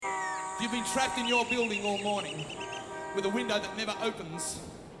You've been trapped in your building all morning with a window that never opens.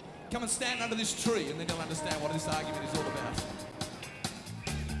 Come and stand under this tree and then you'll understand what this argument is all about.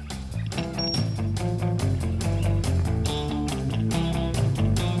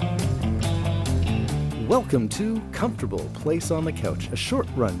 Welcome to Comfortable Place on the Couch, a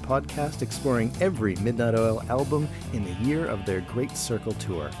short-run podcast exploring every Midnight Oil album in the year of their Great Circle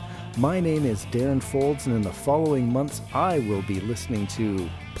Tour. My name is Darren Folds, and in the following months, I will be listening to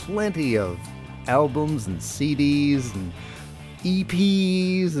plenty of albums and CDs and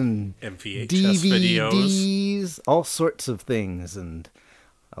EPs and VHS DVDs, videos, all sorts of things, and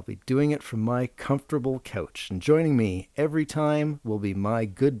I'll be doing it from my comfortable couch. And joining me every time will be my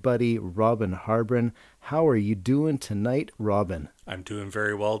good buddy, Robin Harbron. How are you doing tonight, Robin? I'm doing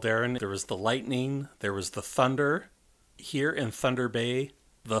very well, Darren. There was the lightning, there was the thunder. Here in Thunder Bay,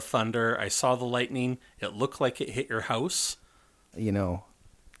 the thunder, I saw the lightning. It looked like it hit your house. You know,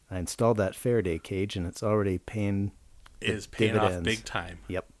 I installed that Faraday cage, and it's already paying It is paying dividends. off big time.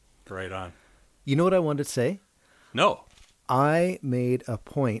 Yep. Right on. You know what I wanted to say? No. I made a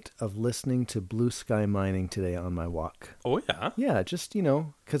point of listening to Blue Sky Mining today on my walk. Oh, yeah? Yeah, just,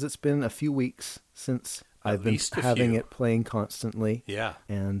 because it's been a few weeks since I've At been least a having few. it playing constantly. Yeah.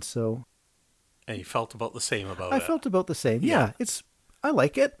 And so And you felt about the same about I it. felt about the same. Yeah. I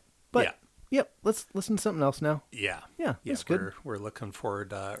like it, but Yeah. yep, let's listen to something else now. Yeah. Yeah, that's good. We're looking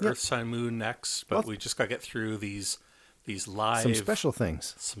forward Earth, Sun, Moon next, but we just got to get through these live... Some special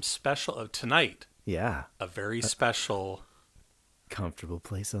things. Some special... tonight, Yeah. a very special... Comfortable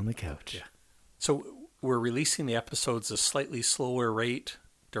place on the couch. Yeah. So we're releasing the episodes at a slightly slower rate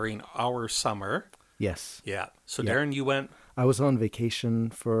during our summer. Yes. Yeah. So Yeah. Darren, you went... I was on vacation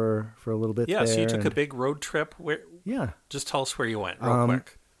for a little bit there. Yeah, so you took a and- big road trip. Where? Yeah. Just tell us where you went real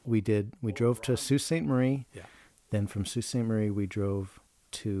quick. We did. We drove to Sault Ste. Marie. Yeah. Then from Sault Ste. Marie, we drove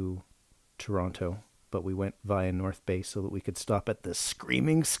to Toronto, but we went via North Bay so that we could stop at the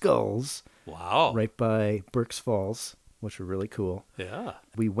Screaming Skulls Wow. right by Burke's Falls, which were really cool. Yeah.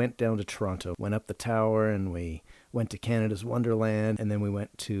 We went down to Toronto, went up the tower, and we went to Canada's Wonderland, and then we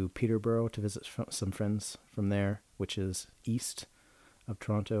went to Peterborough to visit some friends from there, which is east of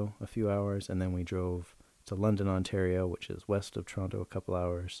Toronto, a few hours, and then we drove to London, Ontario, which is west of Toronto, a couple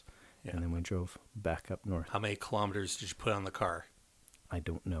hours, Yeah. and then we drove back up north. How many kilometers did you put on the car? I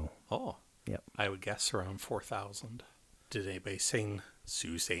don't know. Oh. Yep. I would guess around 4,000. Did anybody sing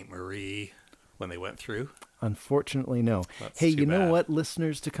Sault Ste. Marie when they went through? Unfortunately, no. That's Hey, too you know bad. what,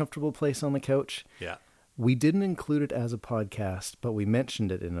 listeners to Comfortable Place on the Couch? Yeah. We didn't include it as a podcast, but we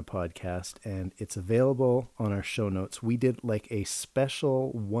mentioned it in a podcast, and it's available on our show notes. We did like a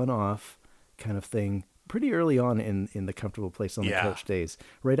special one-off kind of thing pretty early on in the Comfortable Place on the Yeah. Couch days.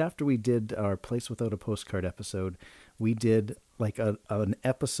 Right after we did our Place Without a Postcard episode, we did like an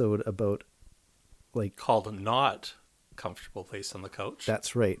episode about like... Called Not Comfortable Place on the Couch?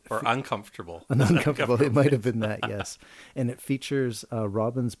 That's right. Or Uncomfortable. An uncomfortable. It might have been that, yes. And it features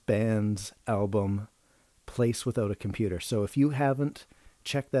Robin's band's album, Place Without a Computer. So if you haven't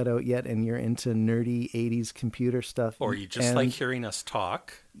checked that out yet and you're into nerdy 80s computer stuff, Or you just and like hearing us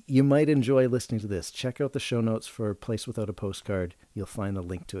talk. you might enjoy listening to this. Check out the show notes for Place Without a Postcard. You'll find the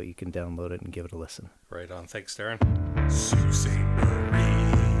link to it. You can download it and give it a listen. Right on. Thanks, Darren. Sault Ste.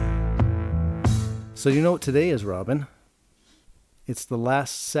 Marie. So you know what today is, Robin? It's the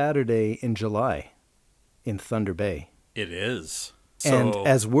last Saturday in July in Thunder Bay. It is. And So,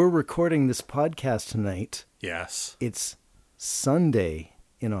 as we're recording this podcast tonight, yes. it's Sunday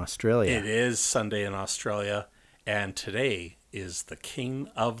in Australia. It is Sunday in Australia, and today is the King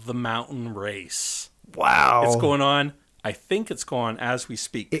of the Mountain race. Wow. It's going on. I think it's going on as we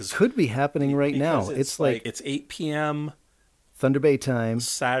speak. It could be happening right now. because It's like it's 8 p.m. Thunder Bay time.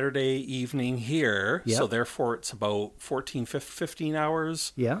 Saturday evening here, Yep. so therefore it's about 15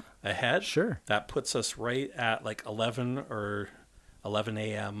 hours Yeah, ahead. sure. That puts us right at like 11 or 11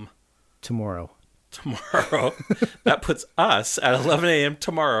 a.m. Tomorrow. tomorrow. That puts us at 11 a.m.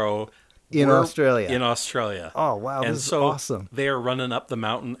 tomorrow In We're Australia. In Australia. Oh, wow. And This is so awesome. they are running up the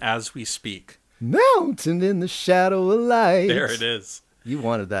mountain as we speak. Mountain in the shadow of light. There it is. You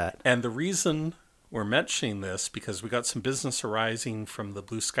wanted that. And the reason we're mentioning this, because we got some business arising from the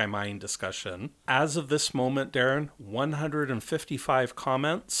Blue Sky Mine discussion. As of this moment, Darren, 155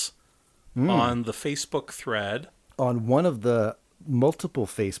 comments on the Facebook thread. On one of the multiple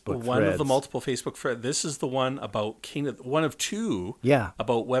Facebook threads. One of the multiple Facebook threads. This is the one about King of... One of two. Yeah.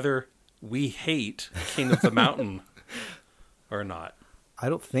 About whether we hate King of the Mountain or not. I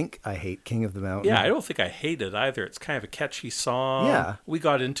don't think I hate King of the Mountain. Yeah, I don't think I hate it either. It's kind of a catchy song. Yeah. We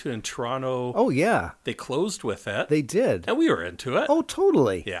got into it in Toronto. Oh, yeah. They closed with it. They did. And we were into it. Oh,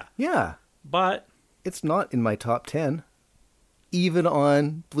 totally. Yeah. Yeah. But It's not in my top 10. Even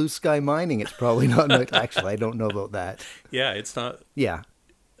on Blue Sky Mining, it's probably not. Actually, I don't know about that. yeah, it's not. Yeah.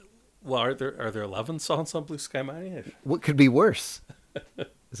 Well, are there 11 songs on Blue Sky Mining? What could be worse?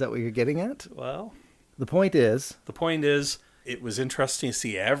 Is that what you're getting at? Well, The point is, it was interesting to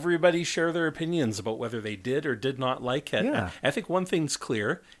see everybody share their opinions about whether they did or did not like it. Yeah. I think one thing's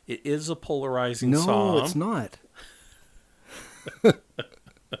clear. It is a polarizing no, song. it's not.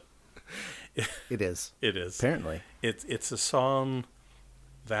 It is. It is. Apparently. It's a song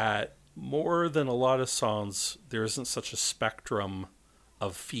that, more than a lot of songs, there isn't such a spectrum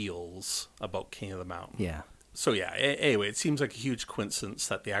of feels about King of the Mountain. Yeah. So yeah, anyway, it seems like a huge coincidence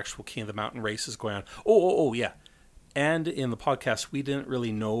that the actual King of the Mountain race is going on. Oh, yeah. And in the podcast, we didn't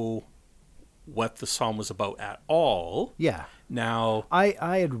really know what the song was about at all. Yeah. Now, I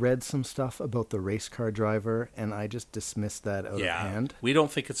had read some stuff about the race car driver, and I just dismissed that out of hand. we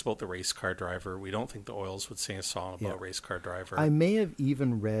don't think it's about the race car driver. We don't think the Oils would sing a song about race car driver. I may have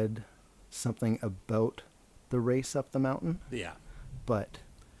even read something about the race up the mountain, Yeah. but,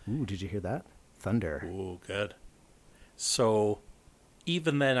 ooh, did you hear that? Thunder. Ooh, good. So,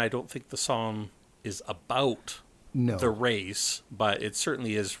 even then, I don't think the song is about No. the race, but it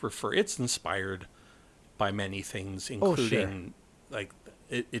certainly is it's inspired by many things, including like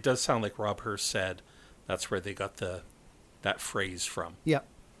it does sound like Rob Hurst said that's where they got that phrase from. Yeah.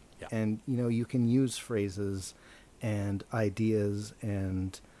 Yeah. And, you can use phrases and ideas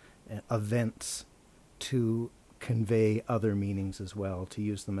and events to convey other meanings as well, to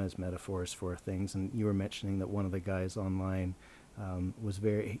use them as metaphors for things. And you were mentioning that one of the guys online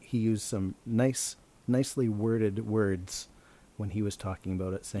he used some nicely worded words when he was talking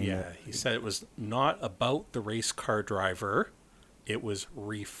about it, saying that he said it was not about the race car driver. It was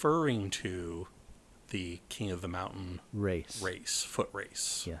referring to the King of the Mountain foot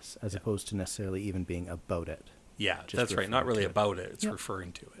race. Yes, as opposed to necessarily even being about it. Yeah, Just that's right. Not really referring about it. It's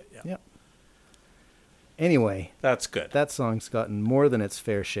referring to it. Yeah. Yep. Anyway, That's good. that song's gotten more than its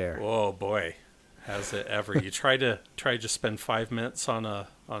fair share. Oh boy, has it ever! You try to just spend 5 minutes on a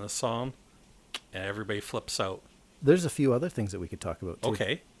song, and everybody flips out. There's a few other things that we could talk about, too.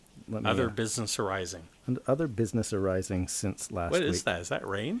 Okay. Other business arising. And other business arising since last week. What is that? Is that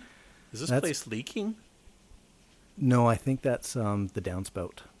rain? Is this place leaking? No, I think that's the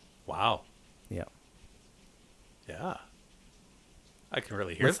downspout. Wow. Yeah. Yeah. I can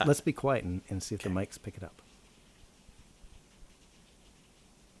really hear that. Let's be quiet and see if the mics pick it up.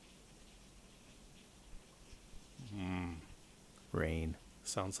 Rain.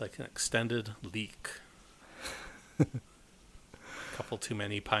 Sounds like an extended leak. Couple too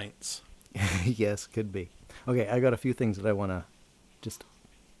many pints. Yes, could be. Okay, I got a few things that I want to just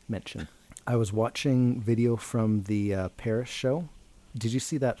mention. I was watching video from the Paris show. Did you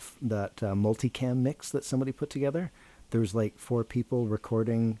see that multicam mix that somebody put together? There was like 4 people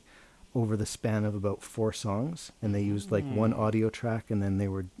recording over the span of about 4 songs, and they used like one audio track, and then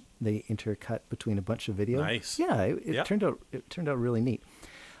they intercut between a bunch of video. Nice. Yeah, it turned out really neat.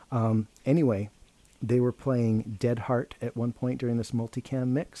 Anyway, they were playing Dead Heart at one point during this multicam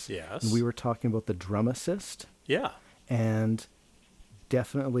mix. Yes. And we were talking about the drum assist. Yeah. And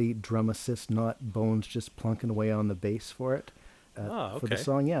definitely drum assist, not Bones just plunking away on the bass for it. For the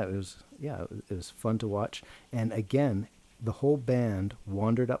song. It was fun to watch. And again, the whole band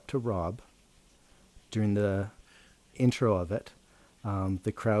wandered up to Rob during the intro of it.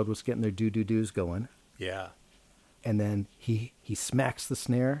 The crowd was getting their do-do-do's going. Yeah. And then he smacks the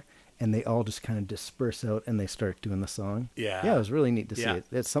snare, and they all just kind of disperse out, and they start doing the song. Yeah. Yeah, it was really neat to see it.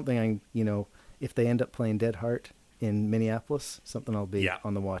 It's something if they end up playing Dead Heart in Minneapolis, something I'll be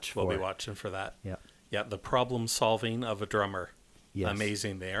on the watch for. We'll be watching for that. Yeah. Yeah, the problem solving of a drummer. Yes.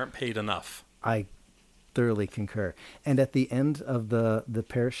 Amazing. They aren't paid enough. I thoroughly concur. And at the end of the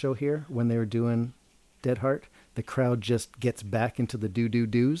Paris show here, when they were doing Dead Heart, the crowd just gets back into the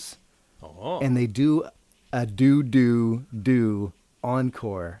do-do-do's. Oh. And they do a do-do-do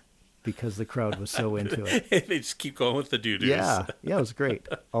encore because the crowd was so into it. They just keep going with the doo-doos. Yeah, it was great.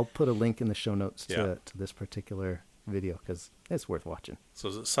 I'll put a link in the show notes to this particular video because it's worth watching. So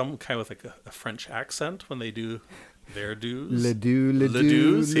is it some kind of like a French accent when they do their do's? Le do, le Le do,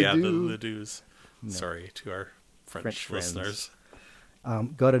 do's? le Yeah, the do. le do's. No. Sorry to our French friends. listeners.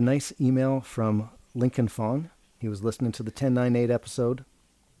 Got a nice email from Lincoln Fong. He was listening to the 1098 episode,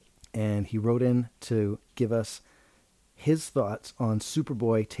 and he wrote in to give us his thoughts on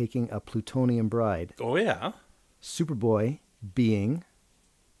Superboy taking a plutonium bride. Oh, yeah. Superboy being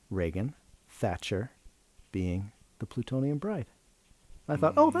Reagan, Thatcher being the plutonium bride. I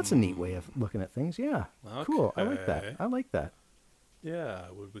thought, oh, that's a neat way of looking at things. Yeah, cool. I like that. I like that. Yeah,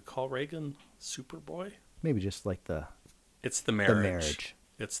 would we call Reagan Superboy? Maybe just like It's the marriage. The marriage.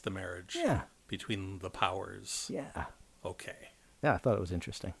 It's the marriage. Yeah. Between the powers. Yeah. Okay. Yeah, I thought it was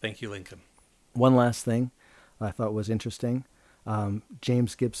interesting. Thank you, Lincoln. One last thing I thought was interesting.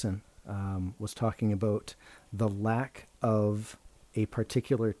 James Gibson was talking about the lack of a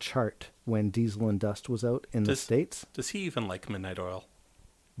particular chart when Diesel and Dust was out in the States. Does he even like Midnight Oil?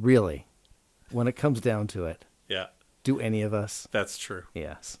 Really? When it comes down to it. Yeah. Do any of us? That's true.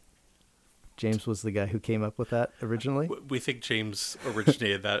 Yes. James was the guy who came up with that originally? We think James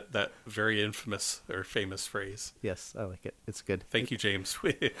originated that very infamous or famous phrase. Yes, I like it. It's good. Thank you, James.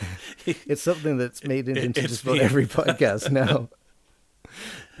 It's something that's made it into just about every podcast now.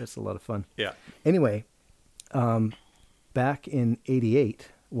 It's a lot of fun. Yeah. Anyway, back in 88,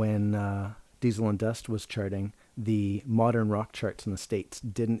 when Diesel and Dust was charting, the modern rock charts in the States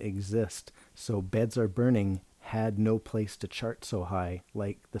didn't exist. So Beds Are Burning had no place to chart so high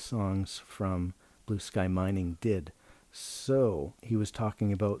like the songs from Blue Sky Mining did. So he was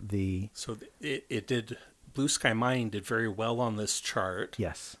talking about So it did... Blue Sky Mining did very well on this chart.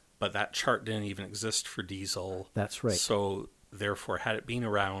 Yes. But that chart didn't even exist for Diesel. That's right. So therefore, had it been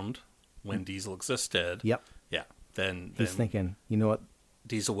around when Diesel existed... Yep. Yeah. Then he's thinking, you know what?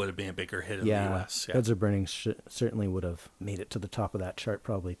 Diesel would have been a bigger hit in the U.S. Yeah. Beds Are Burning certainly would have made it to the top of that chart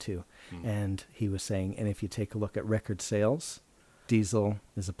probably too. And he was saying, and if you take a look at record sales, Diesel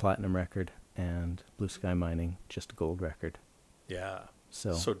is a platinum record and Blue Sky Mining just a gold record. Yeah.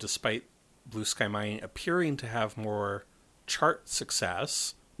 So despite Blue Sky Mining appearing to have more chart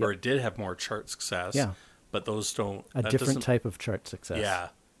success, or it did have more chart success, but those don't... A different type of chart success. Yeah.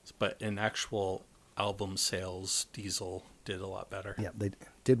 But in actual album sales, Diesel did a lot better. Yeah, they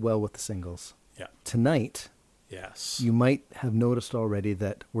did well with the singles. Yeah. Tonight, yes, you might have noticed already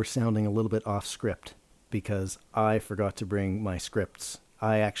that we're sounding a little bit off script because I forgot to bring my scripts.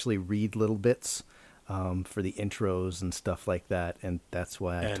 I actually read little bits for the intros and stuff like that, and that's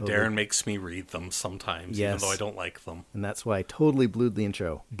why Darren makes me read them sometimes, even though I don't like them. And that's why I totally blued the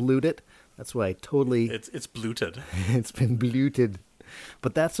intro. Blued it. That's why I totally... It's bluted. It's been bluted.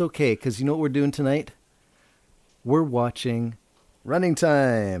 But that's okay, because you know what we're doing tonight? We're watching Running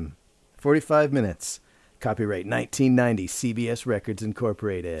Time. 45 minutes. Copyright 1990, CBS Records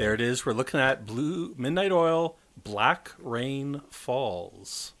Incorporated. There it is. We're looking at Midnight Oil, Black Rain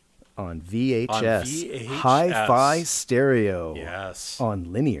Falls. On VHS. Hi-Fi stereo. Yes.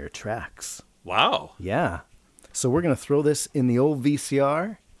 On linear tracks. Wow. Yeah. So we're going to throw this in the old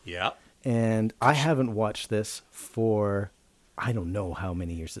VCR. Yeah. And I haven't watched this for... I don't know how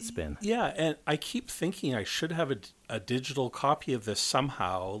many years it's been. Yeah, and I keep thinking I should have a digital copy of this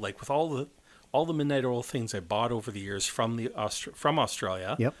somehow, like with all the Midnight Oil things I bought over the years from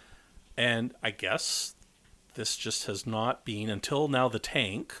Australia. Yep. And I guess this just has not been until now the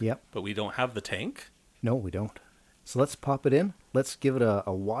tank. Yep. But we don't have the tank. No, we don't. So let's pop it in. Let's give it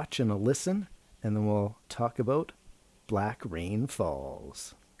a watch and a listen, and then we'll talk about Black Rain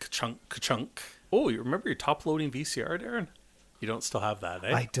Falls. Ka-chunk, ka-chunk. Oh, you remember your top-loading VCR, Darren? You don't still have that,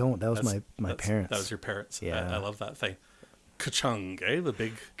 eh? I don't. That was my parents. That was your parents. Yeah. I love that thing. Ka-chung, eh? The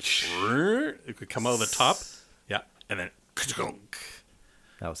big... It could come out of the top. Yeah. And then... Ka-chunk.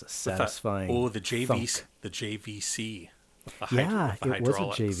 That was a satisfying the JVC. thunk. The JVC. Yeah, the it was a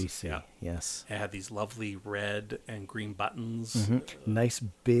hydraulics. JVC. Yeah. Yes. It had these lovely red and green buttons. Mm-hmm. Nice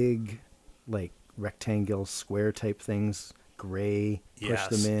big, like, rectangle, square type things. Gray, push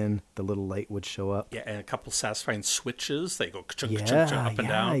them in, the little light would show up. Yeah, and a couple satisfying switches. They go ka-chunk, ka-chunk, up and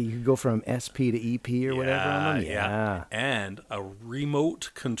down. You could go from SP to EP or whatever on them. Yeah. And a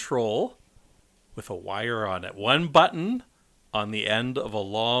remote control with a wire on it. One button on the end of a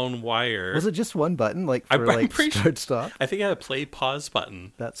long wire. Was it just one button, like for start, stop? I think I had a play pause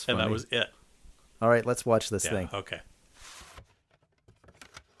button. That's funny. And that was it. All right, let's watch this thing. Okay.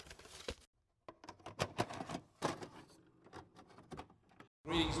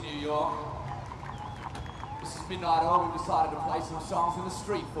 Greetings, New York. This is Midnight Oil. We've decided to play some songs in the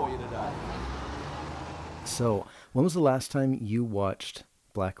street for you today. So, when was the last time you watched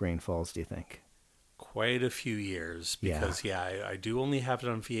Black Rain Falls, do you think? Quite a few years, because I do only have it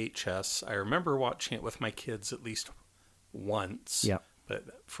on VHS. I remember watching it with my kids at least once. Yeah. But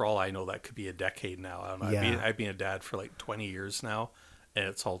for all I know, that could be a decade now. I don't know. I've been a dad for like 20 years now, and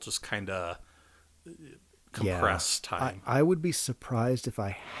it's all just kind of compressed time. I would be surprised if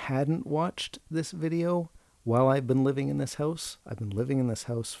I hadn't watched this video while I've been living in this house. I've been living in this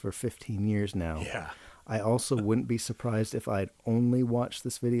house for 15 years now. Yeah. I also wouldn't be surprised if I'd only watched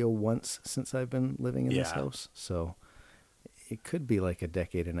this video once since I've been living in this house. So it could be like a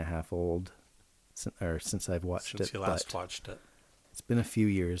decade and a half old since I've watched it. Since you last watched it. It's been a few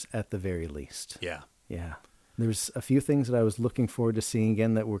years at the very least. Yeah. Yeah. There's a few things that I was looking forward to seeing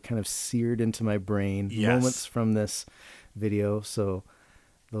again that were kind of seared into my brain. Yes. Moments from this video. So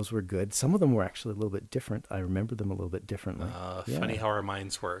those were good. Some of them were actually a little bit different. I remember them a little bit differently. Funny how our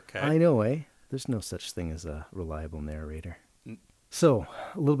minds work. Eh? I know, eh? There's no such thing as a reliable narrator. So,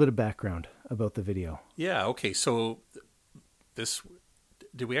 a little bit of background about the video. Yeah, okay. So,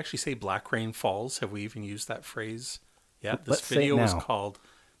 did we actually say Black Rain Falls? Have we even used that phrase? Yeah, this video is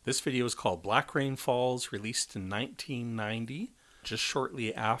called Black Rain Falls, released in 1990, just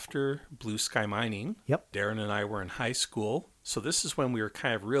shortly after Blue Sky Mining. Yep. Darren and I were in high school. So this is when we were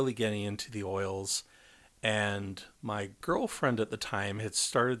kind of really getting into the oils. And my girlfriend at the time had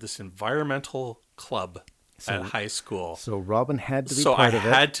started this environmental club at high school. So Robin had to be part of it. So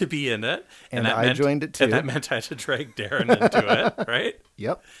I had to be in it. And I joined it too. And that meant I had to drag Darren into it, right?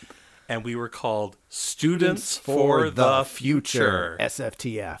 Yep. And we were called Students for the Future.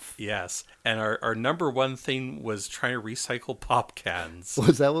 SFTF. Yes. And our number one thing was trying to recycle pop cans.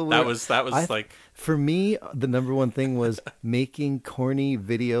 Was that what that was like... For me, the number one thing was making corny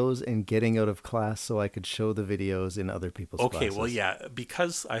videos and getting out of class so I could show the videos in other people's classes. Okay, well, yeah,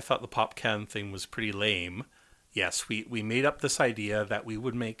 because I thought the pop can thing was pretty lame, yes, we made up this idea that we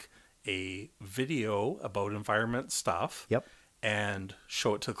would make a video about environment stuff. Yep. And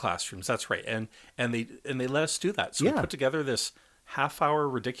show it to the classrooms. That's right. And they let us do that. So we put together this half-hour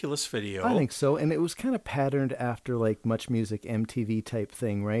ridiculous video. I think so. And it was kind of patterned after like Much Music MTV type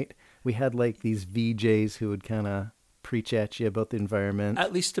thing, right? We had like these VJs who would kind of preach at you about the environment.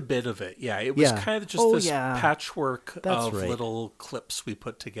 At least a bit of it. Yeah. It was kind of just patchwork of little clips we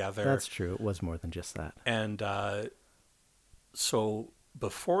put together. That's true. It was more than just that. And so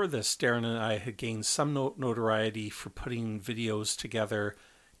before this, Darren and I had gained some notoriety for putting videos together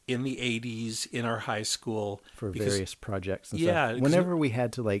in the 80s in our high school. For various projects and stuff. Whenever we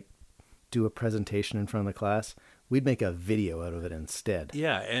had to like do a presentation in front of the class, we'd make a video out of it instead.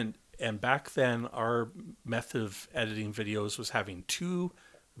 Yeah, and back then our method of editing videos was having two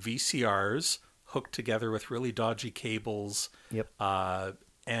VCRs hooked together with really dodgy cables. Yep.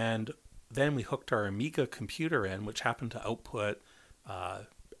 And then we hooked our Amiga computer in, which happened to output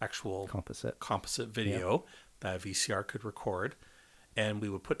actual composite video that a VCR could record, and we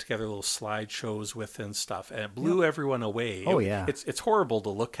would put together little slideshows with and stuff, and it blew everyone away. It's horrible to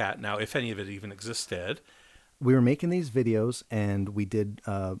look at now, if any of it even existed. We were making these videos, and we did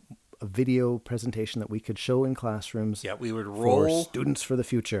a video presentation that we could show in classrooms. Yeah, we would roll for Students for the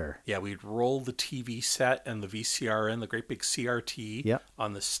Future. Yeah, we'd roll the TV set and the VCR in, the great big CRT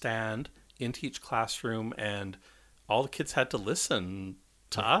on the stand into each classroom, and all the kids had to listen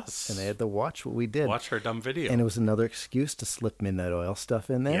to us. And they had to watch what we did. Watch our dumb video. And it was another excuse to slip Midnight Oil stuff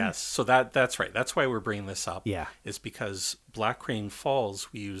in there. Yes, so that's right. That's why we're bringing this up. Yeah. Is because Black Rain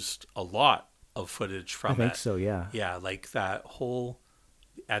Falls, we used a lot of footage from it. I think so, yeah. Yeah, like that whole,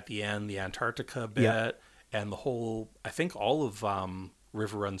 at the end, the Antarctica bit, and the whole, I think all of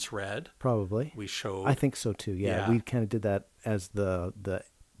River Runs Red. Probably. We showed. I think so too, yeah. We kind of did that as the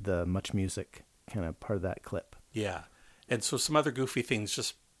Much Music kind of part of that clip. Yeah. And so some other goofy things,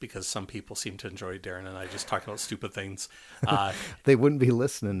 just because some people seem to enjoy Darren and I just talking about stupid things. They wouldn't be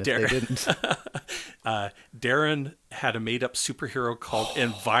listening if they didn't. Darren had a made-up superhero called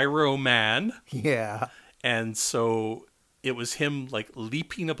Enviroman. Yeah. And so it was him like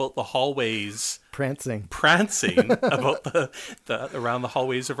leaping about the hallways. Prancing about the around the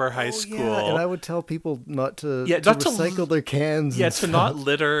hallways of our high school. Yeah. And I would tell people not to recycle their cans. Yeah, to not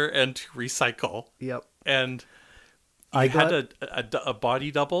litter and to recycle. Yep. And I had a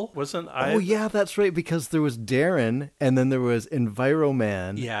body double, wasn't I? Oh, yeah, that's right, because there was Darren, and then there was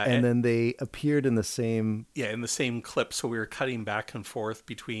Enviroman, and then they appeared in the same... Yeah, in the same clip, so we were cutting back and forth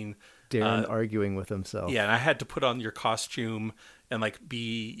between... Darren arguing with himself. Yeah, and I had to put on your costume and, like,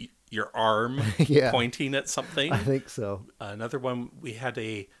 be your arm pointing at something. I think so. Another one, we had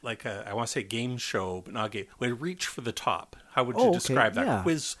I want to say game show, but not a game. We had Reach for the Top. How would you describe that? Yeah.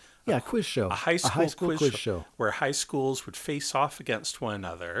 Quiz... Yeah, quiz show. A high school quiz show. Where high schools would face off against one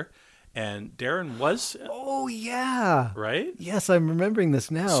another. And Darren was... Oh, yeah. Right? Yes, I'm remembering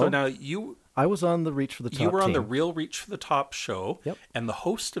this now. So now I was on the Reach for the Top You were team. on the real Reach for the Top show. Yep. And the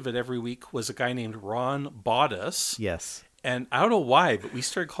host of it every week was a guy named Ron Bottas. Yes. And I don't know why, but we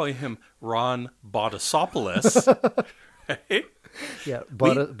started calling him Ron Bottasopoulos. Right? Yeah,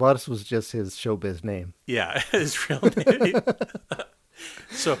 Bottas was just his showbiz name. Yeah, his real name.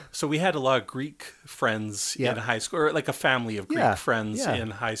 So we had a lot of Greek friends Yeah. in high school, or like a family of Greek friends yeah.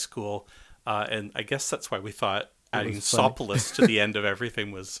 in high school. And I guess that's why we thought adding was funny. Sopolis to the end of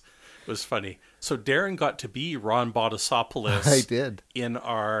everything was funny. So Darren got to be Ron Bottasopoulos I did. in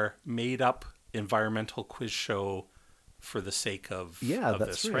our made-up environmental quiz show for the sake of, Yeah, of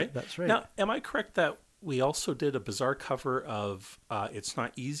that's this, right. That's right. Now, am I correct that we also did a bizarre cover of It's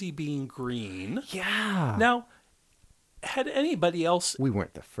Not Easy Being Green? Yeah. Now, had anybody else... We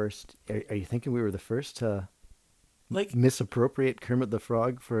weren't the first. Are you thinking we were the first to like misappropriate Kermit the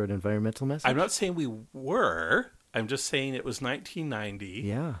Frog for an environmental message? I'm not saying we were. I'm just saying it was 1990.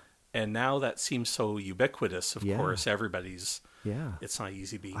 Yeah. And now that seems so ubiquitous, of Yeah. course. Everybody's... Yeah. It's Not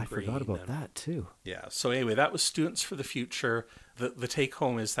Easy Being I Green. forgot about that too. Yeah. So anyway, that was Students for the Future. The take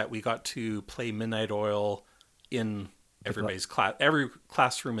home is that we got to play Midnight Oil in everybody's class, every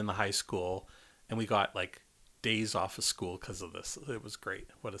classroom in the high school, and we got like days off of school because of this. It was great.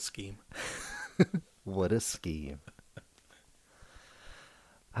 What a scheme. What a scheme.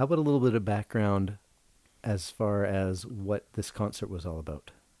 How about a little bit of background as far as what this concert was all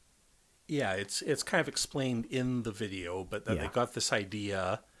about? Yeah, it's kind of explained in the video, but that they got this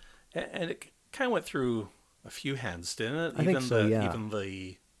idea, and it kind of went through a few hands, didn't it? I think so, yeah. Even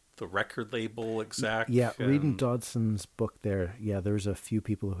the record label exec. Yeah, reading Dodson's book there, there's a few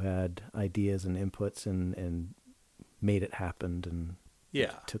people who had ideas and inputs and made it happen and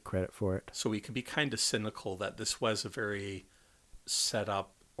took credit for it. So we can be kind of cynical that this was a very set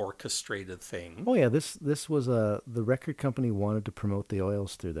up, orchestrated thing. Oh yeah, this was the record company wanted to promote the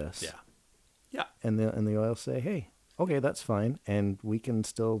Oils through this. Yeah. Yeah. And the Oils say, hey, okay, that's fine, and we can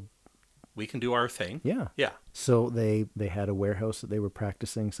do our thing. Yeah. Yeah. So they had a warehouse that they were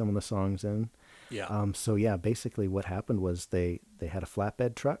practicing some of the songs in. Yeah. So basically what happened was they had a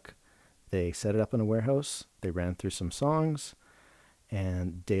flatbed truck. They set it up in a warehouse. They ran through some songs,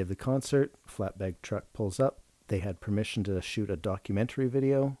 and day of the concert, flatbed truck pulls up. They had permission to shoot a documentary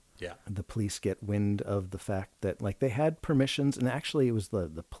video. Yeah. The police get wind of the fact that, like, they had permissions, and actually it was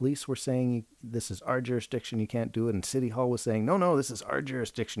the police were saying, this is our jurisdiction, you can't do it, and City Hall was saying, no, this is our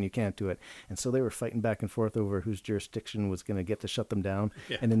jurisdiction, you can't do it. And so they were fighting back and forth over whose jurisdiction was going to get to shut them down.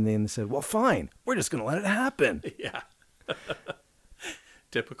 Yeah. And then they said, well, fine, we're just going to let it happen. Yeah.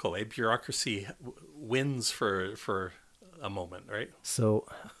 Typical. Bureaucracy wins for a moment, right? So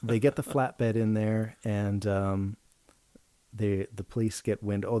they get the flatbed in there, and the police get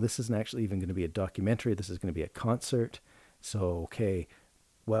wind, this isn't actually even going to be a documentary, this is going to be a concert. So, okay,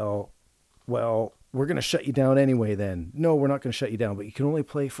 well, we're going to shut you down anyway then. No, we're not going to shut you down, but you can only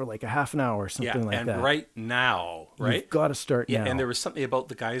play for like a half an hour or something like that. And right now, right? You've got to start now. And there was something about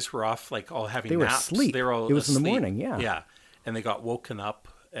the guys were off, like all having they were naps. Asleep. They were all It was asleep. in the morning, yeah. Yeah. And they got woken up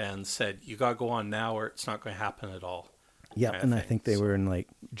and said, you got to go on now or it's not going to happen at all. Yeah, and I think they were in like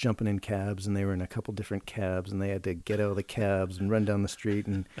jumping in cabs, and they were in a couple different cabs, and they had to get out of the cabs and run down the street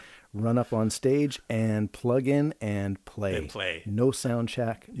and run up on stage and plug in and play. No sound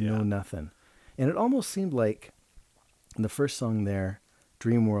check, no nothing. And it almost seemed like in the first song there,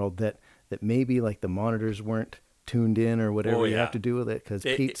 Dream World, that maybe like the monitors weren't tuned in or whatever you have to do with it, because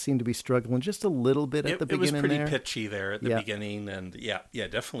Pete seemed to be struggling just a little bit at the beginning. It was pretty there. pitchy there at the beginning, and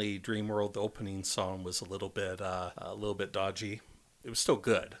definitely Dream World, the opening song, was a little bit dodgy. It was still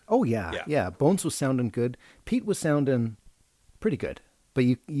good. Oh yeah. Bones was sounding good. Pete was sounding pretty good, but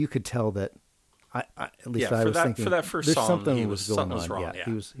you could tell that at least I was thinking for that first there's song, something was going something on. was wrong. Yeah,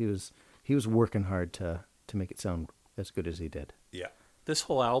 he was working hard to make it sound as good as he did. Yeah, this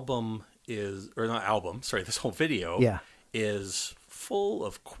whole album this whole video is full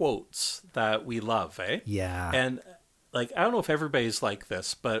of quotes that we love, eh? Yeah. And like, I don't know if everybody's like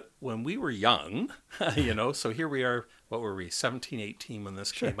this, but when we were young, so here we are, what were we, 17, 18 when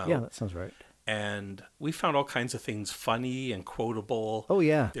this came out? Yeah, that sounds right. And we found all kinds of things funny and quotable. Oh,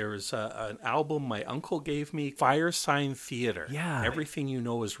 yeah. There was an album my uncle gave me, Firesign Theater. Yeah. Everything You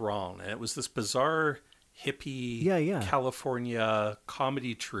Know Is Wrong. And it was this bizarre hippie California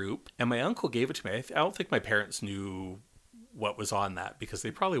comedy troupe, and my uncle gave it to me. I don't think my parents knew what was on that, because they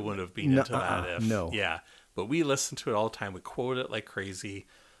probably wouldn't have been into that but we listened to it all the time. We quote it like crazy.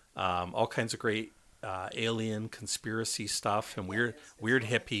 All kinds of great alien conspiracy stuff and weird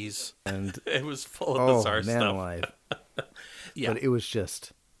hippies, and it was full of bizarre stuff. Alive. But it was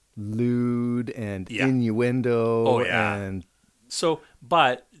just lewd and innuendo. And so,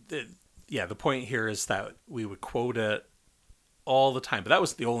 but the point here is that we would quote it all the time. But that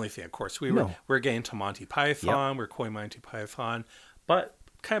was the only thing, of course. We were getting to Monty Python. We're quoting Monty Python. But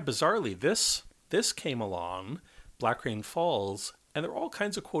kind of bizarrely, this came along, Black Rain Falls, And there are all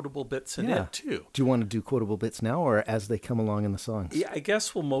kinds of quotable bits in Yeah. it, too. Do you want to do quotable bits now or as they come along in the songs? Yeah, I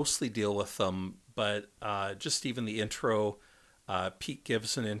guess we'll mostly deal with them, but just even the intro, Pete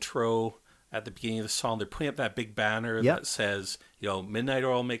gives an intro at the beginning of the song. They're putting up that big banner that says, Midnight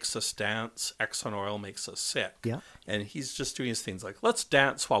Oil makes us dance, Exxon Oil makes us sick. Yeah. And he's just doing his things like, let's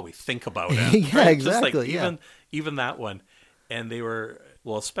dance while we think about it. Yeah, right? exactly. Just like even that one. And they were,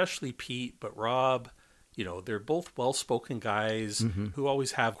 well, especially Pete, but Rob, they're both well-spoken guys who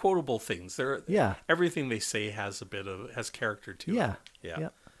always have quotable things. Everything they say has character to it. Yeah.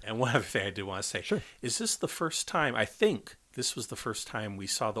 And one other thing I did want to say, is this the first time, I think this was the first time we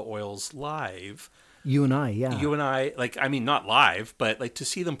saw the Oils live. You and I, yeah. You and I, not live, but to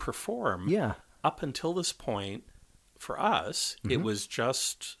see them perform. Yeah. Up until this point, for us, it was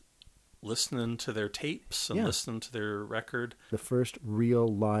just listening to their tapes and listening to their record. The first real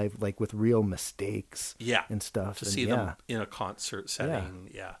live, with real mistakes Yeah. and stuff. To see them in a concert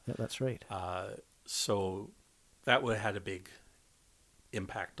setting. Yeah. Yeah, that's right. So that would have had a big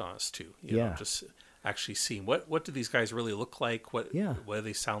impact on us too. You know, just actually seeing what do these guys really look like? What do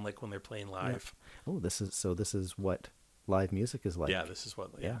they sound like when they're playing live? Yeah. Oh, this is what live music is like. Yeah, this is what.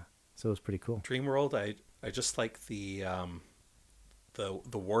 Yeah. So it was pretty cool. Dream World, I just like the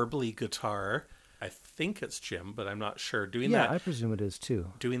warbly guitar. I think it's Jim, but I'm not sure. Doing that. Yeah, I presume it is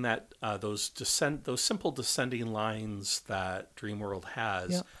too. Doing that, those simple descending lines that Dream World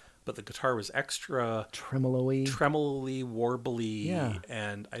has. Yeah. But the guitar was extra tremolo-y, warbly,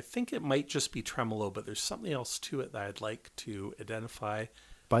 and I think it might just be tremolo, but there's something else to it that I'd like to identify.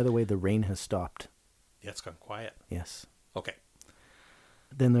 By the way, the rain has stopped. Yeah, it's gone quiet. Yes. Okay.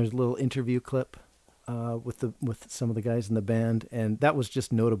 Then there's a little interview clip with some of the guys in the band, and that was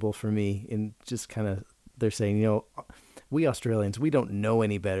just notable for me. In just kind of, they're saying, we Australians, we don't know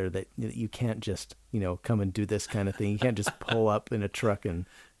any better. That you can't just come and do this kind of thing. You can't just pull up in a truck and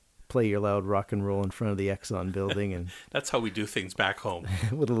play your loud rock and roll in front of the Exxon building, and that's how we do things back home.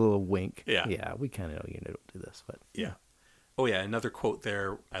 With a little wink. Yeah, we kind of know you don't do this, but yeah. Oh yeah, another quote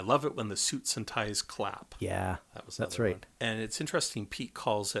there. I love it when the suits and ties clap. Yeah, that's right. One. And it's interesting. Pete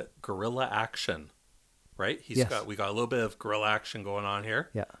calls it guerrilla-action, right? We got a little bit of guerrilla action going on here.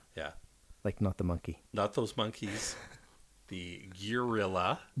 Yeah, like not the monkey, not those monkeys. The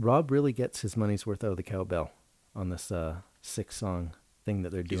guerrilla. Rob really gets his money's worth out of the cowbell on this 6-song thing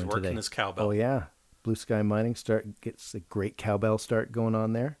that they're doing today. He's working his cowbell. Oh yeah, Blue Sky Mining gets a great cowbell start going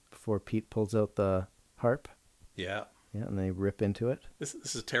on there before Pete pulls out the harp. Yeah, and they rip into it. This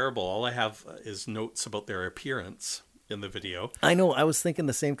is terrible. All I have is notes about their appearance in the video. I know. I was thinking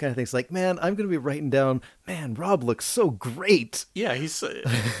the same kind of things. Like, man, I'm going to be writing down. Man, Rob looks so great. Yeah, he's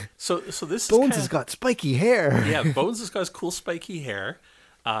so this. Bones has got spiky hair. Yeah, Bones has got his cool spiky hair.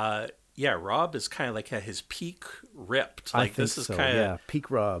 Yeah, Rob is kind of like at his peak ripped. Like, this is kind of peak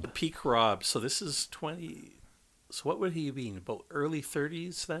Rob. Peak Rob. So this is 20. So what would he be in? About early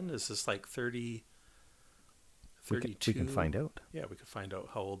 30s then? Is this like 30, 32? We can find out. Yeah, we could find out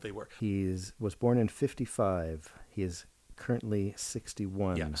how old they were. He was born in 55. He is currently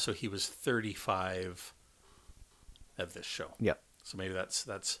 61. Yeah, so he was 35 at this show. Yeah. So maybe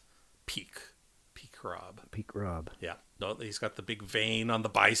that's peak Rob. Peak Rob. Yeah. No, he's got the big vein on the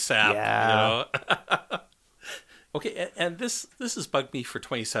bicep. Yeah. Okay, and this has bugged me for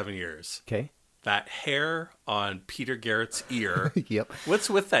 27 years. Okay. That hair on Peter Garrett's ear. Yep.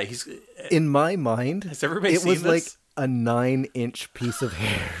 What's with that? In my mind, has everybody seen this? It was like a 9-inch piece of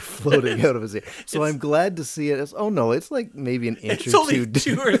hair floating out of his ear. So I'm glad to see it. It's like maybe an inch or two. It's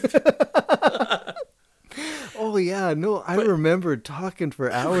only 2 Oh yeah, no, I remember talking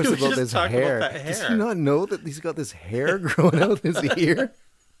for hours about this hair. About that hair. Does he not know that he's got this hair growing out of his ear?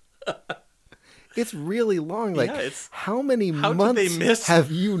 It's really long. Like, how many months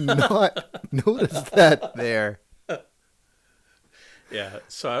have you not noticed that there? Yeah,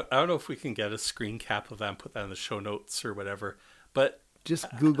 so I don't know if we can get a screen cap of that and put that in the show notes or whatever. But just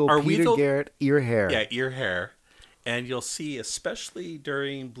Google Peter Garrett ear hair. Yeah, ear hair. And you'll see, especially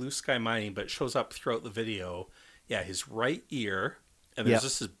during Blue Sky Mining, but it shows up throughout the video, his right ear, and there's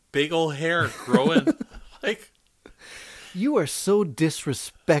just this big old hair growing. Like, you are so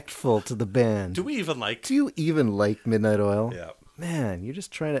disrespectful to the band. Do you even like Midnight Oil? Yeah. Man, you're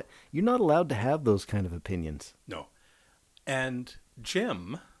just trying to... You're not allowed to have those kind of opinions. No. And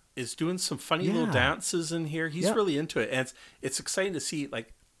Jim is doing some funny little dances in here. He's really into it. And it's exciting to see,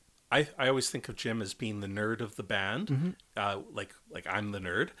 like... I always think of Jim as being the nerd of the band, like I'm the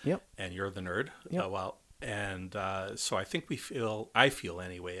nerd, and you're the nerd. So I think I feel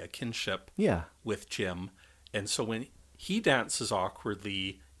anyway, a kinship with Jim, and so when he dances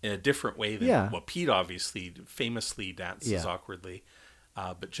awkwardly, in a different way than well, Pete obviously famously dances awkwardly,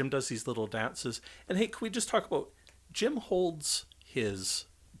 but Jim does these little dances. And hey, can we just talk about Jim holds his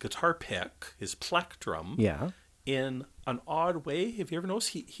guitar pick, his plectrum, in an odd way. Have you ever noticed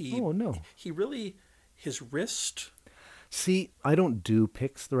he really his wrist. See, I don't do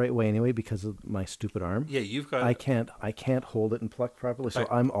picks the right way anyway because of my stupid arm. Yeah, you've got. I can't hold it and pluck properly, so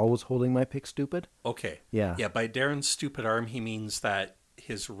I'm always holding my pick stupid. Okay. Yeah. Yeah. By Darren's stupid arm, he means that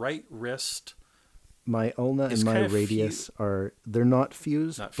his right wrist. My ulna and my radius they're not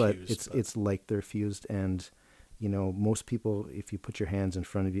fused, but it's like they're fused. And most people, if you put your hands in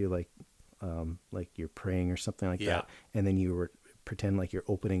front of you, like you're praying or something like that, and then you pretend like you're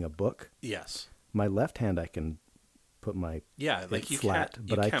opening a book. Yes. My left hand, I can put my like you flat, can't,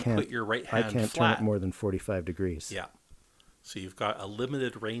 but you I can't can't put your right hand I can't flat. turn it more than 45 degrees. Yeah. So you've got a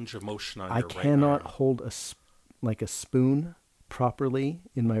limited range of motion on your right arm. I cannot hold a spoon properly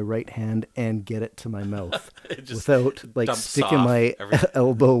in my right hand and get it to my mouth without sticking my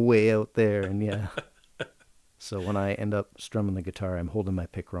elbow way out there. And so when I end up strumming the guitar, I'm holding my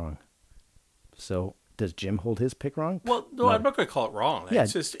pick wrong. So does Jim hold his pick wrong? Well, no, I'm not going to call it wrong. Yeah,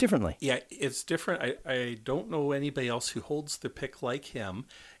 it's just differently. Yeah, it's different. I don't know anybody else who holds the pick like him,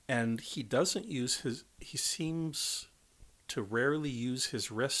 and he doesn't use he seems to rarely use his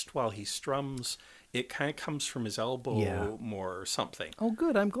wrist while he strums. It kind of comes from his elbow more or something. Oh,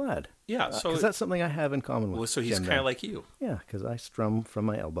 good. I'm glad. Yeah. So because that's something I have in common with Well, so he's kind of like you. Yeah, because I strum from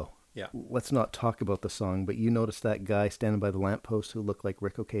my elbow. Yeah. Let's not talk about the song, but you noticed that guy standing by the lamppost who looked like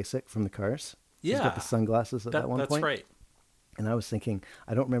Rick Ocasek from the Cars? Yeah. He's got the sunglasses at that one point. That's right. And I was thinking,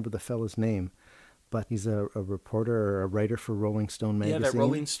 I don't remember the fella's name, but he's a reporter or a writer for Rolling Stone magazine. Yeah, that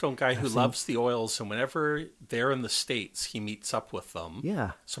Rolling Stone guy who loves the oils, and whenever they're in the States, he meets up with them.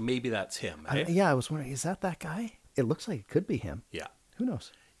 Yeah. So maybe that's him, eh? I was wondering, is that guy? It looks like it could be him. Yeah. Who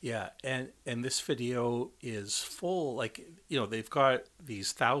knows? Yeah, and this video is full, they've got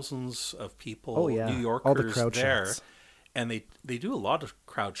these thousands of people, New Yorkers all the crowd there. Shots. And they do a lot of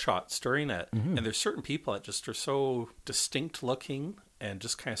crowd shots during it. Mm-hmm. And there's certain people that just are so distinct looking and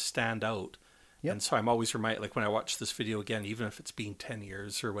just kind of stand out. Yep. And so I'm always reminded, like when I watch this video again, even if it's been 10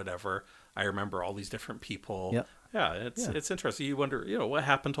 years or whatever, I remember all these different people. Yep. Yeah, it's interesting. You wonder, what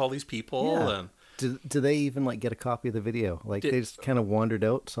happened to all these people? Yeah. And do they even get a copy of the video? They just kind of wandered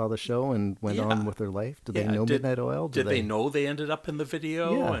out, saw the show, and went on with their life? Do they know Midnight Oil? Did they know they ended up in the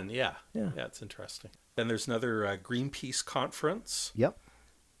video? Yeah. And yeah, it's interesting. Then there's another Greenpeace conference. Yep.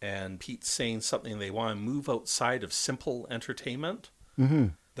 And Pete's saying something, they want to move outside of simple entertainment. Mm-hmm.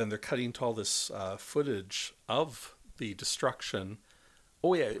 Then they're cutting to all this footage of the destruction.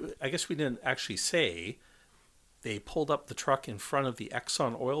 Oh, yeah, I guess we didn't actually say they pulled up the truck in front of the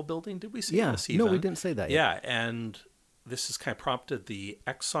Exxon oil building. Did we see this even? No, we didn't say that yet. Yeah, and this has kind of prompted the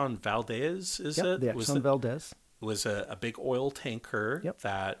Exxon Valdez, the Exxon Valdez. It was a big oil tanker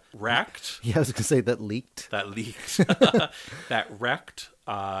that wrecked. Yeah, I was going to say that leaked. That wrecked.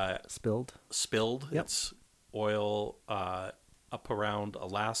 Spilled its oil up around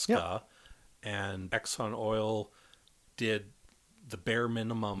Alaska. And Exxon Oil did the bare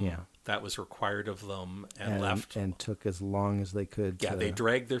minimum that was required of them and left. And took as long as they could. Yeah, they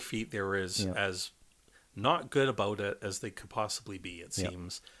dragged their feet. They were as not good about it as they could possibly be, it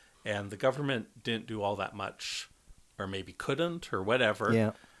seems. And the government didn't do all that much, or maybe couldn't, or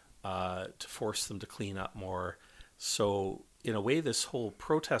whatever, to force them to clean up more. So, in a way, this whole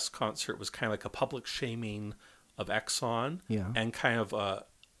protest concert was kind of like a public shaming of Exxon, and kind of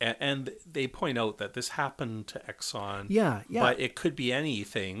and they point out that this happened to Exxon, but it could be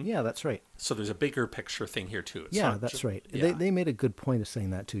anything. Yeah, that's right. So there's a bigger picture thing here too. It's that's right. Yeah. They made a good point of saying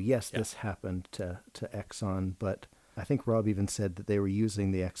that too. Yes, this happened to Exxon, but I think Rob even said that they were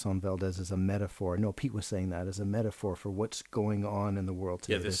using the Exxon Valdez as a metaphor. No, Pete was saying that as a metaphor for what's going on in the world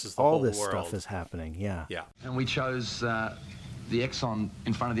today. Yeah, this is the all whole this world. stuff is happening. Yeah. And we chose the Exxon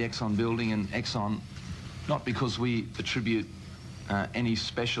in front of the Exxon building, and Exxon, not because we attribute any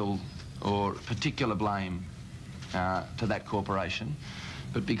special or particular blame to that corporation,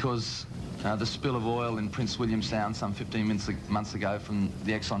 but because the spill of oil in Prince William Sound some 15 months ago from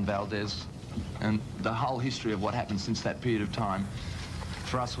the Exxon Valdez, and the whole history of what happened since that period of time,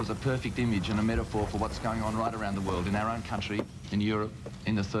 for us was a perfect image and a metaphor for what's going on right around the world, in our own country, in Europe,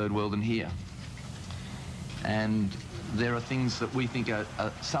 in the third world, and here. And there are things that we think are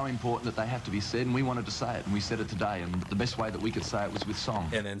so important that they have to be said, and we wanted to say it, and we said it today, and the best way that we could say it was with song.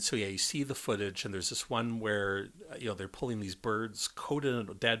 And then, so you see the footage, and there's this one where, they're pulling these birds,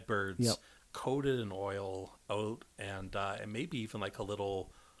 dead birds, coated in oil out, and maybe even like a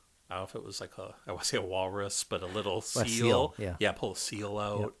little I don't know if it was like I want to say a walrus, but a little A seal. seal, yeah. Yeah, pull a seal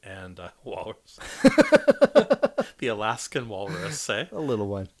out and walrus. The Alaskan walrus, eh? A little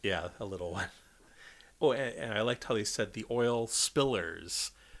one. Yeah, a little one. Oh, and I liked how they said the oil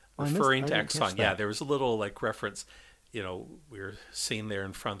spillers, referring to I didn't catch Exxon. Yeah, that. there was a little like reference. We were seeing there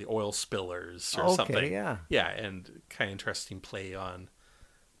in front of the oil spillers or Okay, something. yeah. Yeah, and kind of interesting play on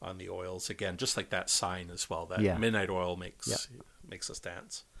the oils again, just like that sign as well. That midnight oil makes us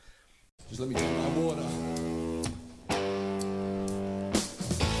dance. Just let me drink my water.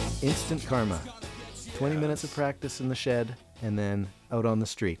 Instant karma. 20 minutes of practice in the shed and then out on the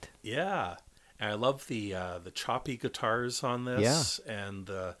street. Yeah. And I love the choppy guitars on this, and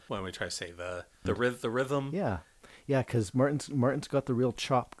what am I trying to say? The rhythm. Yeah, because Martin's got the real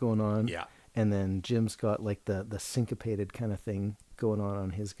chop going on. Yeah, and then Jim's got like the syncopated kind of thing going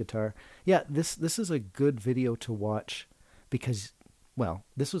on his guitar. Yeah, this is a good video to watch because, well,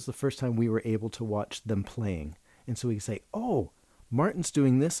 this was the first time we were able to watch them playing, and so we can say, oh, Martin's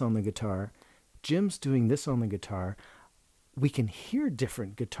doing this on the guitar, Jim's doing this on the guitar. We can hear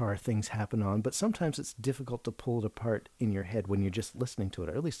different guitar things happen on, but sometimes it's difficult to pull it apart in your head when you're just listening to it,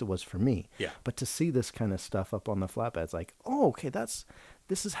 or at least it was for me. Yeah. But to see this kind of stuff up on the flatbed, it's like, oh, okay, this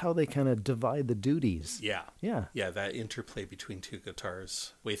is how they kind of divide the duties. Yeah. Yeah. Yeah, that interplay between two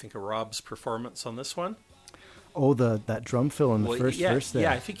guitars. What do you think of Rob's performance on this one? Oh, that drum fill in the first verse there.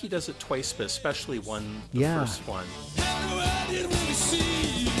 Yeah, I think he does it twice, but especially the first one.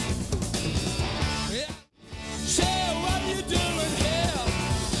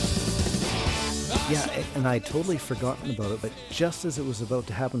 Yeah, and I had totally forgotten about it, but just as it was about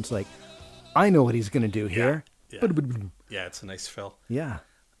to happen, it's like, I know what he's going to do here. Yeah. Yeah, it's a nice fill. Yeah.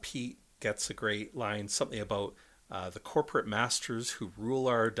 Pete gets a great line, something about the corporate masters who rule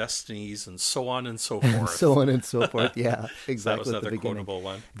our destinies and so on and so forth. So on and so forth, yeah, exactly. So that was another at the beginning. quotable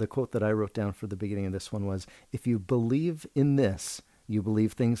one. The quote that I wrote down for the beginning of this one was, if you believe in this, you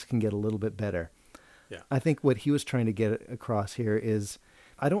believe things can get a little bit better. Yeah. I think what he was trying to get across here is,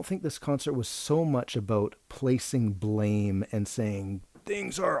 I don't think this concert was so much about placing blame and saying,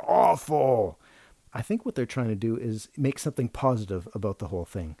 things are awful. I think what they're trying to do is make something positive about the whole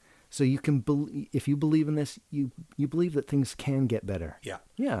thing. So you can if you believe in this, you believe that things can get better. Yeah.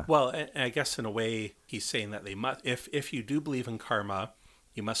 Yeah. Well, and I guess in a way he's saying that they must. If you do believe in karma,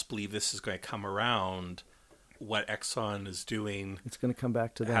 you must believe this is going to come around. What Exxon is doing, it's going to come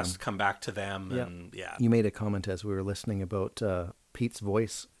back to them. Has to come back to them. Yeah. And yeah. You made a comment as we were listening about Pete's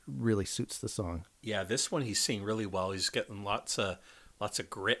voice really suits the song. Yeah, this one he's singing really well. He's getting lots of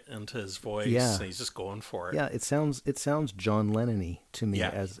grit into his voice. Yeah. And he's just going for it. Yeah, it sounds John Lennon-y to me. Yeah.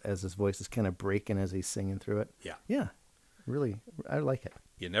 as his voice is kind of breaking as he's singing through it. Yeah. Yeah. Really, I like it.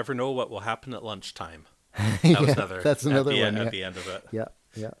 You never know what will happen at lunchtime. That's another one. At the end of it. Yeah,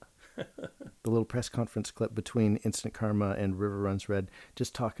 yeah. The little press conference clip between Instant Karma and River Runs Red,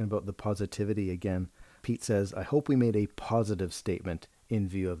 just talking about the positivity again. Pete says, I hope we made a positive statement in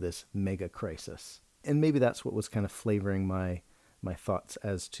view of this mega crisis. And maybe that's what was kind of flavoring my thoughts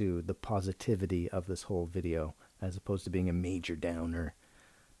as to the positivity of this whole video, as opposed to being a major downer.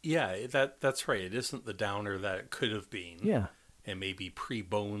 Yeah, that's right. It isn't the downer that it could have been. Yeah. And maybe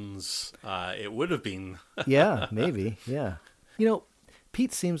pre-Bones, it would have been. Yeah, maybe. Yeah. You know,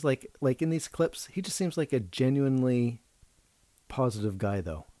 Pete seems like in these clips, he just seems like a genuinely positive guy,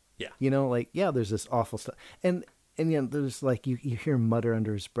 though. Yeah. You know, like, yeah, there's this awful stuff. And you know, there's like, you hear him mutter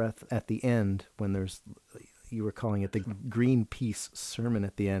under his breath at the end when there's, you were calling it the Greenpeace sermon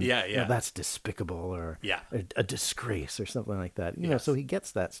at the end. Yeah, yeah. You know, that's despicable, or a disgrace, or something like that. You know, so he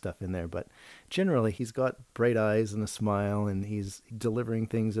gets that stuff in there. But generally, he's got bright eyes and a smile, and he's delivering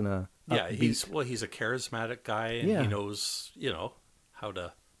things in a upbeat. He's a charismatic guy, and he knows, you know, how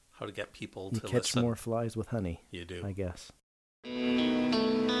to get people to catch listen. more flies with honey. You do, I guess.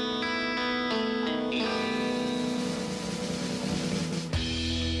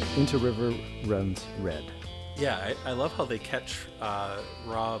 Into River Runs Red. Yeah, I love how they catch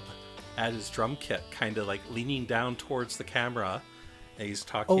Rob at his drum kit, kind of like leaning down towards the camera, and he's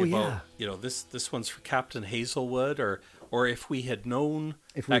talking about, you know, this one's for Captain Hazelwood, or if we had known,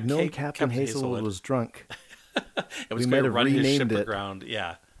 Captain Hazelwood was drunk, it was we going might to have run his ship renamed it. aground.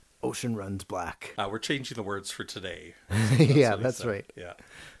 Yeah, Ocean Runs Black. We're changing the words for today. Yeah, that's right. Yeah.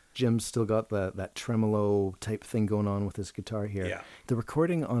 Jim's still got that tremolo type thing going on with his guitar here. Yeah. The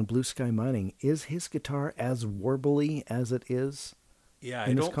recording on Blue Sky Mining, is his guitar as warbly as it is? Yeah,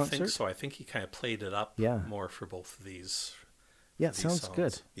 I don't think so. I think he kind of played it up more for both of these. Yeah, it sounds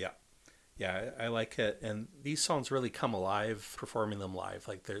good. Yeah. Yeah, I like it. And these songs really come alive performing them live.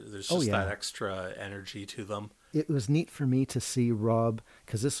 Like there's just that extra energy to them. It was neat for me to see Rob,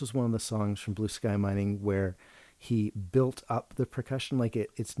 because this was one of the songs from Blue Sky Mining where he built up the percussion. Like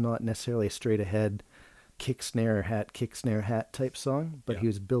it's not necessarily a straight ahead kick, snare, hat type song, but he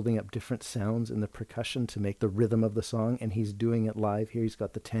was building up different sounds in the percussion to make the rhythm of the song, and he's doing it live here. He's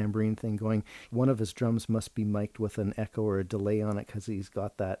got the tambourine thing going. One of his drums must be mic'd with an echo or a delay on it because he's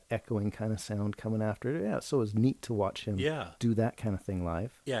got that echoing kind of sound coming after it. Yeah, so it was neat to watch him do that kind of thing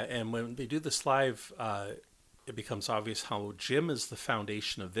live. Yeah, and when they do this live, it becomes obvious how Jim is the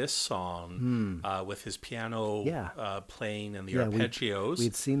foundation of this song with his piano playing and the arpeggios.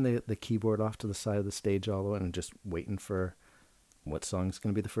 We'd seen the keyboard off to the side of the stage all the way and just waiting for what song's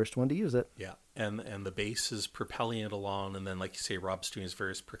going to be the first one to use it. Yeah, and the bass is propelling it along, and then, like you say, Rob's doing his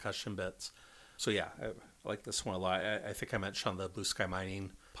various percussion bits. So yeah, I like this one a lot. I think I mentioned on the Blue Sky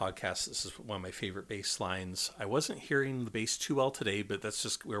Mining podcast, this is one of my favorite bass lines. I wasn't hearing the bass too well today, but that's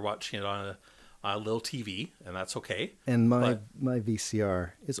just, we were watching it on a little TV, and that's okay. And my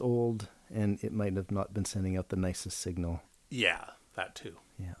VCR is old, and it might have not been sending out the nicest signal. Yeah, that too.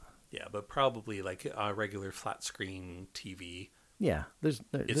 Yeah, but probably like a regular flat screen TV. Yeah, there's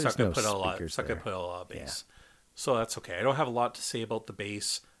not going no to put a lot. speakers It's not going to put a lot of bass. So that's okay. I don't have a lot to say about the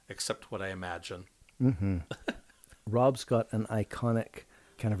bass except what I imagine. Mm-hmm. Rob's got an iconic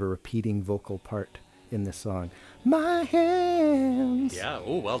kind of a repeating vocal part in this song. My hands. Yeah.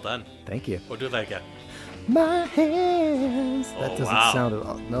 Oh, well done. Thank you. We'll do that again. My hands. That doesn't sound at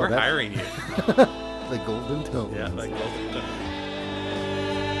all. No, we're hiring you. The golden tones. Yeah, the golden tones.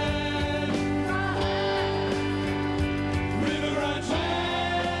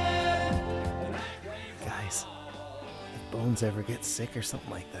 Guys, if Bones ever gets sick or something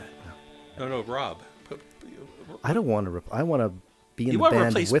like that. No, Rob. I don't want to. I want to be in you the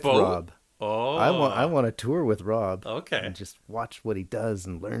band with Bo? Rob. Oh, I want to tour with Rob. Okay, and just watch what he does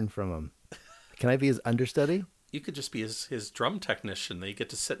and learn from him. Can I be his understudy? You could just be his drum technician. Then you get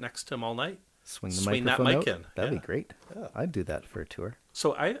to sit next to him all night. Swing that microphone mic out. in. That'd be great. Yeah. I'd do that for a tour.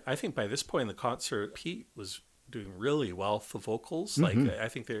 So I think by this point in the concert, Pete was doing really well with the vocals. Mm-hmm. Like I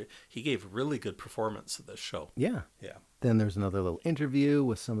think he gave a really good performance at this show. Yeah. Yeah. Then there's another little interview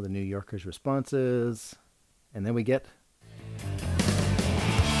with some of the New Yorkers' responses. And then we get...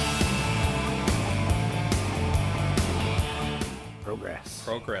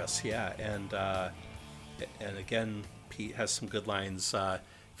 Progress, yeah. And again, Pete has some good lines.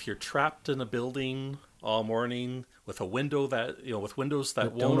 If you're trapped in a building all morning with a window with windows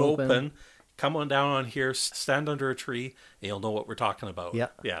that won't open, come on down on here, stand under a tree, and you'll know what we're talking about.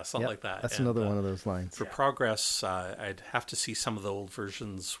 Yeah, something like that. That's another one of those lines. For Progress, I'd have to see some of the old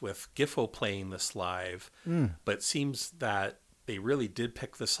versions with Giffo playing this live, but it seems that they really did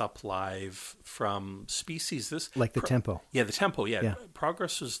pick this up live from Species. The tempo. Yeah, the tempo, yeah.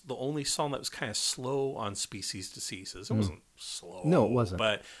 Progress was the only song that was kind of slow on Species Diseases. It wasn't slow. No, it wasn't.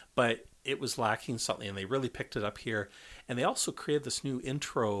 But it was lacking something, and they really picked it up here. And they also created this new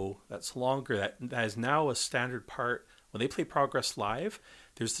intro that's longer, that is now a standard part. When they play Progress live,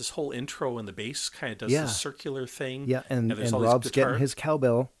 there's this whole intro, and the bass kind of does this circular thing. Yeah, and Rob's getting his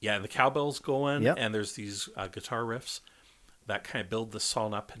cowbell. Yeah, and the cowbell's going, and there's these guitar riffs that kind of build the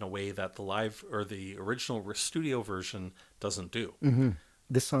song up in a way that the live or the original studio version doesn't do. Mm-hmm.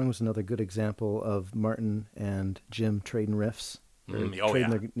 This song was another good example of Martin and Jim trading riffs.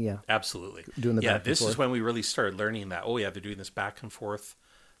 Absolutely. Doing the back and this forth. is when we really started learning that. They're doing this back and forth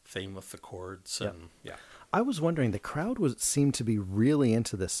thing with the chords. And I was wondering, the crowd seemed to be really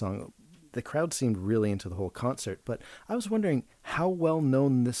into this song. The crowd seemed really into the whole concert, but I was wondering how well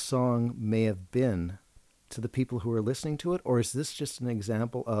known this song may have been to the people who are listening to it, or is this just an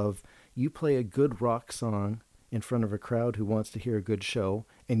example of you play a good rock song in front of a crowd who wants to hear a good show,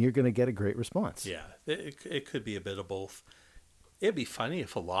 and you're going to get a great response? Yeah, it could be a bit of both. It'd be funny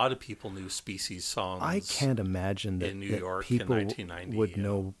if a lot of people knew Species songs. I can't imagine that in New York people in 1990 would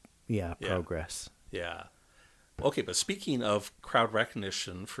know. Progress. Yeah. Okay, but speaking of crowd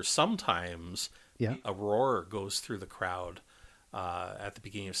recognition, for sometimes a roar goes through the crowd at the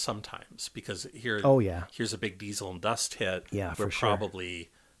beginning of Sometimes, because here's a big Diesel and Dust hit. Yeah, for sure.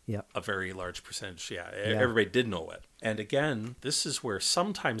 Probably a very large percentage. Everybody did know it. And again, this is where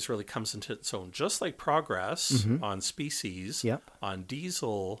Sometimes really comes into its own. Just like Progress on Species, on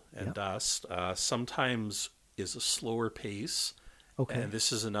Diesel and Dust, Sometimes is a slower pace. Okay. And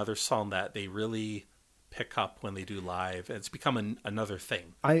this is another song that they really pick up when they do live. It's become another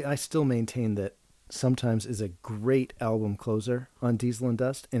thing. I still maintain that Sometimes is a great album closer on Diesel and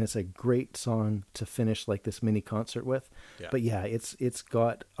Dust, and it's a great song to finish like this mini concert with. Yeah. But it's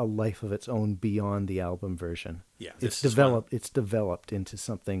got a life of its own beyond the album version. Yeah, it's developed into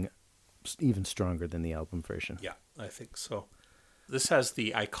something even stronger than the album version. Yeah, I think so. This has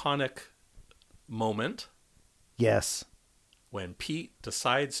the iconic moment. Yes. When Pete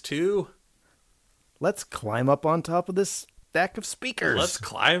decides to... Let's climb up on top of this stack of speakers. Let's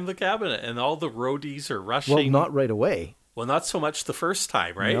climb the cabinet. And all the roadies are rushing. Well, not right away. Well, not so much the first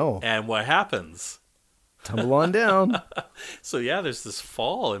time, right? No. And what happens? Tumble on down. So yeah, there's this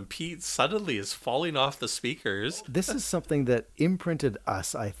fall, and Pete suddenly is falling off the speakers. This is something that imprinted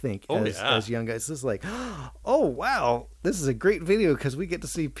us, I think, as young guys. This is like, oh, wow, this is a great video because we get to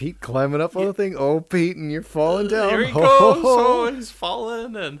see Pete climbing up on the thing. Oh, Pete, and you're falling down. There he goes. Oh, he's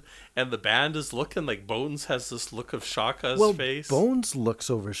falling, and the band is looking like Bones has this look of shock on his face. Bones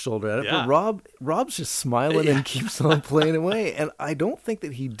looks over his shoulder at it, Yeah. but Rob's just smiling and keeps on playing away. And I don't think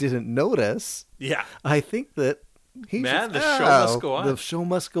that he didn't notice. Yeah. I think that he's show must go on. The show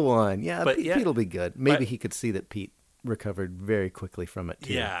must go on. Yeah, But Pete will be good. Maybe he could see that Pete recovered very quickly from it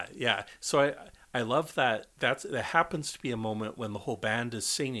too. Yeah. So I love that. That happens to be a moment when the whole band is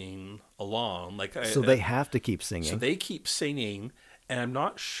singing along. So they have to keep singing. So they keep singing, and I'm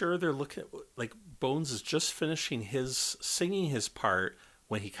not sure they're looking like Bones is just finishing singing his part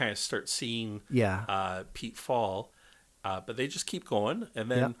when he kind of starts seeing Pete fall. But they just keep going, and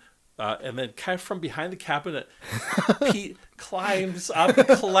then. And then kind of from behind the cabinet, Pete clambers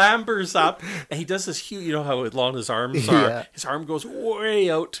up, and he does this huge, you know how long his arms are? Yeah. His arm goes way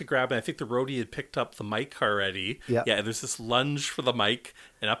out to grab it. I think the roadie had picked up the mic already. Yeah. Yeah, and there's this lunge for the mic,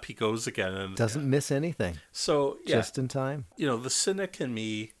 and up he goes again. And doesn't miss anything. So, yeah. Just in time. You know, the cynic in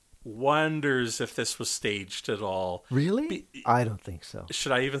me wonders if this was staged at all. Really? I don't think so.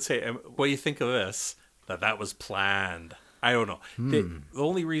 Should I even say, what do you think of this? That was planned. I don't know. The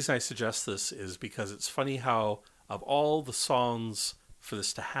only reason I suggest this is because it's funny how of all the songs for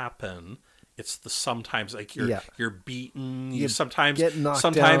this to happen, it's the sometimes like you're beaten. You sometimes get knocked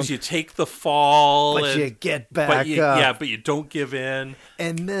sometimes down, you take the fall, but you get back up. Yeah, but you don't give in.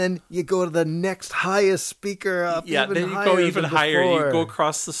 And then you go to the next highest speaker up. Yeah, even then you higher go even than higher. before. You go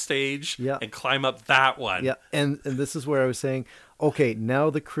across the stage and climb up that one. Yeah, and this is where I was saying, okay,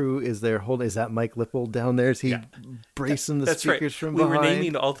 now the crew is there holding. Is that Mike Lippold down there? Is he bracing the speakers from behind? We were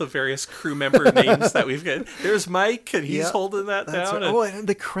naming all the various crew member names that we've got. There's Mike, and he's holding that down. Right. Oh, and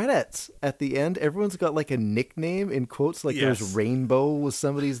the credits at the end, everyone's got like a nickname in quotes. Like there's Rainbow was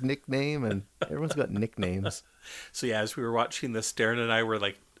somebody's nickname, and everyone's got nicknames. So yeah, as we were watching this, Darren and I were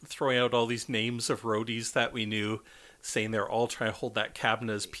like throwing out all these names of roadies that we knew, saying they're all trying to hold that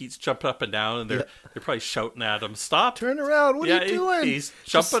cabinet as Pete's jumping up and down, and they're probably shouting at him, "Stop! Turn around! What are you doing? He's jumping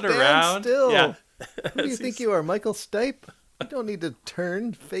Just stand around. Still. Yeah. Who do you think you are, Michael Stipe? You don't need to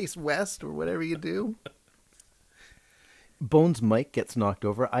turn face west or whatever you do." Bones' mic gets knocked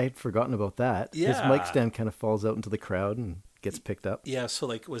over. I had forgotten about that. Yeah. His mic stand kind of falls out into the crowd and gets picked up. Yeah, so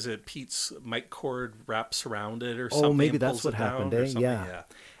like, was it Pete's mic cord wraps around it or something? Oh, maybe that's what happened, eh? Yeah.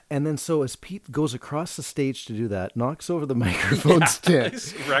 And then so as Pete goes across the stage to do that, knocks over the microphone stand.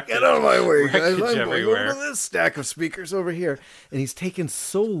 Get out of my way, guys. I'm going over to this stack of speakers over here. And he's taken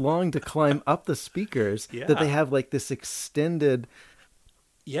so long to climb up the speakers that they have like this extended...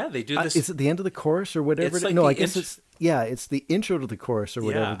 Yeah, they do this... is it the end of the chorus or whatever? It's like no, I guess it's the intro to the chorus or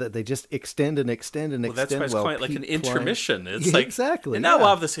whatever that they just extend and extend and extend. Well, that's why it's quite like an intermission. It's like, exactly. And now we'll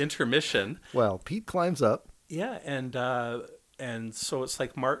have this intermission. Well, Pete climbs up. Yeah, and so it's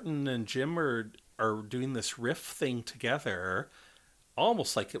like Martin and Jim are doing this riff thing together,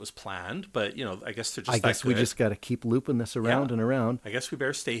 almost like it was planned. But you know, I guess they're just. I guess we just got to keep looping this around and around. I guess we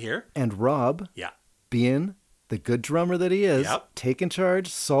better stay here. And Rob, being the good drummer that he is, taking charge,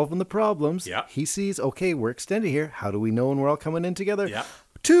 solving the problems. He sees, okay, we're extended here. How do we know when we're all coming in together?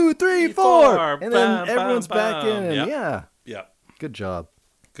 2, 3, 4, and then everyone's back in. And yeah. Good job.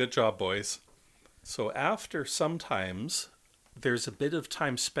 Good job, boys. So after sometimes there's a bit of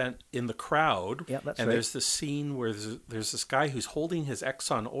time spent in the crowd. Yeah, that's and right. there's this scene where there's this guy who's holding his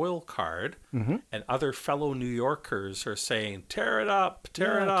Exxon oil card, and other fellow New Yorkers are saying, tear it up.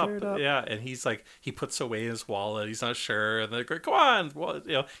 Yeah, and he's like, he puts away his wallet. He's not sure. And they're going, come on. Well,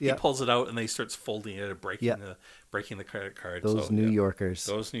 you know, he pulls it out, and then he starts folding it and breaking the credit card. Those New Yorkers.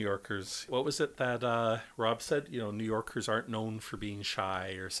 Those New Yorkers. What was it that Rob said? You know, New Yorkers aren't known for being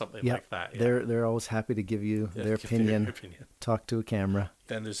shy or something like that. Yeah. They're always happy to give you their opinion. Talk to a camera.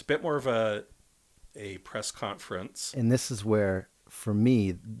 Then there's a bit more of a press conference. And this is where, for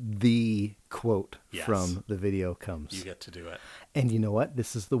me, the quote from the video comes. You get to do it. And you know what?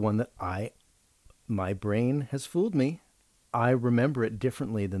 This is the one that my brain has fooled me. I remember it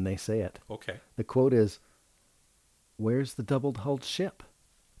differently than they say it. Okay. The quote is, "Where's the double-hulled ship?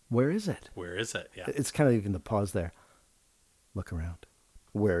 Where is it?" Where is it? Yeah. It's kind of even the pause there. Look around.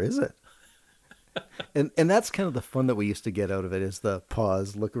 Where is it? And that's kind of the fun that we used to get out of it, is the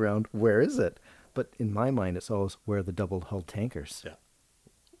pause, look around, where is it? But in my mind, it's always, where are the double-hulled tankers? Yeah.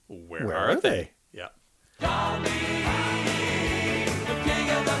 Where are they? Yeah.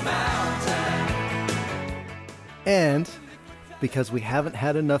 And because we haven't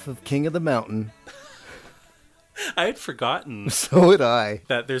had enough of King of the Mountain, I had forgotten so had I,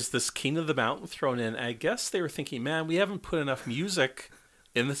 that there's this King of the Mountain thrown in. I guess they were thinking, man, we haven't put enough music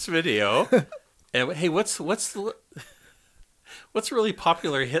in this video. And hey, what's a really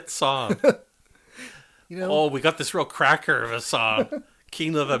popular hit song? Oh, we got this real cracker of a song,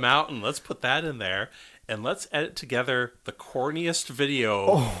 King of the Mountain. Let's put that in there, and let's edit together the corniest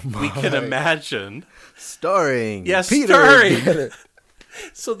video we can imagine. Starring Peter. Starring.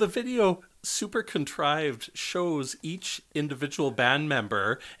 So the video, super contrived, shows each individual band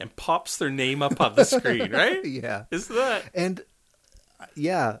member and pops their name up on the screen, right? Yeah. Isn't that? And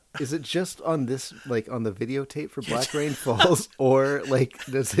yeah, is it just on this, like on the videotape for Black Rain Falls, or like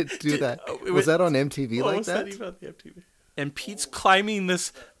does it do that? Was that on MTV like that? Was that even on the MTV? And Pete's climbing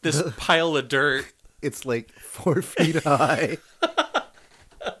this pile of dirt. It's like 4 feet high.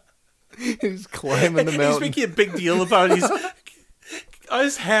 He's climbing the mountain. He's making a big deal about it. He's on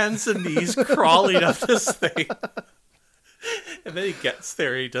his hands and knees crawling up this thing. And then he gets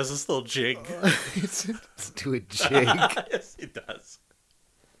there and he does this little jig. Let's do a jig. Yes, he does.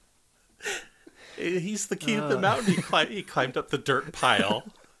 He's the king of the mountain. He climbed up the dirt pile.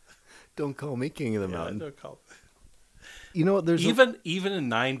 Don't call me King of the Mountain. Don't call me. You know what? There's even in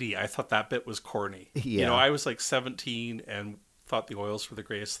 '90, I thought that bit was corny. Yeah. You know, I was like 17 and thought the oils were the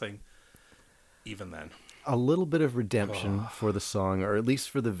greatest thing. Even then, a little bit of redemption for the song, or at least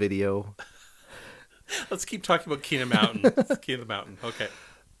for the video. Let's keep talking about King of Mountain. King of the Mountain. Okay.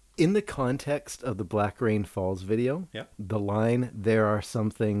 In the context of the Black Rain Falls video, the line, "There are some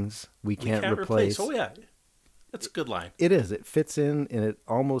things we can't replace." Oh, yeah. That's a good line. It is. It fits in, and it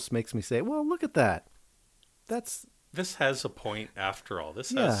almost makes me say, well, look at that. This has a point after all.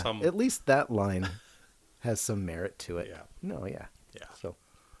 This yeah, has some... At least that line has some merit to it. Yeah. No, yeah. Yeah. So,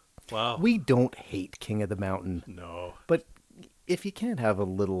 wow. We don't hate King of the Mountain. No. But if you can't have a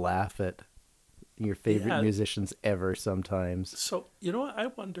little laugh at your favorite musicians ever sometimes. So, you know what? I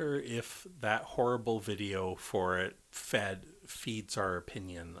wonder if that horrible video for it feeds our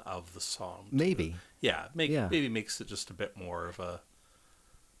opinion of the song. Maybe. Maybe makes it just a bit more of a...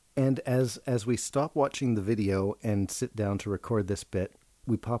 And as we stop watching the video and sit down to record this bit,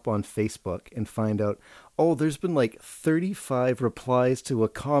 we pop on Facebook and find out, there's been like 35 replies to a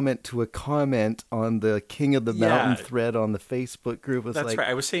comment on the King of the Mountain thread on the Facebook group. That's right.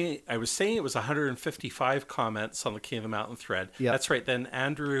 I was saying it was 155 comments on the King of the Mountain thread. Yep. That's right. Then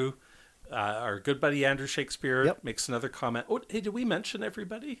Andrew, our good buddy Andrew Shakespeare, makes another comment. Oh, hey, did we mention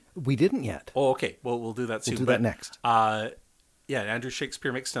everybody? We didn't yet. Oh, okay. Well, we'll do that soon. We'll do that next. Andrew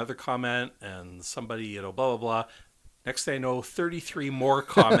Shakespeare makes another comment, and somebody, blah, blah, blah. Next thing I know, 33 more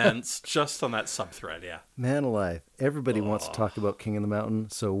comments just on that subthread, yeah. Man alive. Everybody wants to talk about King of the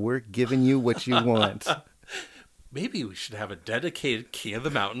Mountain, so we're giving you what you want. Maybe we should have a dedicated King of the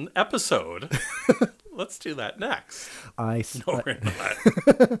Mountain episode. Let's do that next. We're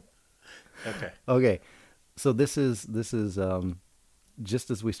not. Okay. So this is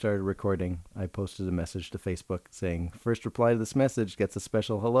just as we started recording, I posted a message to Facebook saying, first reply to this message gets a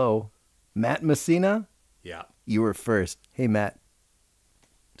special hello. Matt Messina? Yeah. You were first. Hey, Matt.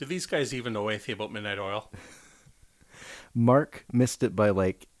 Do these guys even know anything about Midnight Oil? Mark missed it by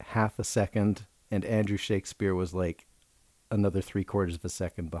like half a second, and Andrew Shakespeare was like another 3/4 of a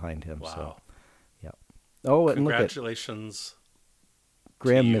second behind him. Wow. So, yeah. Oh, and congratulations.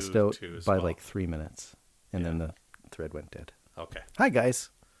 Graham missed out by like 3 minutes, and then the thread went dead. Okay. Hi, guys.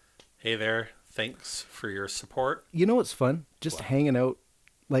 Hey there. Thanks for your support. You know what's fun? Just hanging out.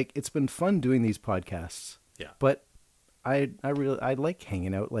 Like, it's been fun doing these podcasts. Yeah. But I like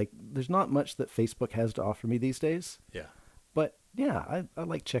hanging out. Like, there's not much that Facebook has to offer me these days. Yeah. But yeah, I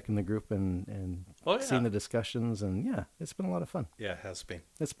like checking the group and seeing the discussions, and yeah, it's been a lot of fun. Yeah, it has been.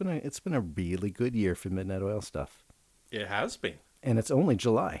 It's been a really good year for Midnight Oil stuff. It has been. And it's only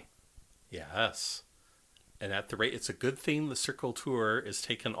July. Yes. And at the rate, it's a good thing the Circle Tour is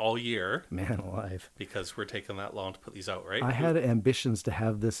taken all year. Man alive. Because we're taking that long to put these out, right? I had ambitions to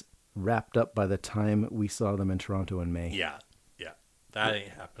have this wrapped up by the time we saw them in Toronto in May. Yeah. That ain't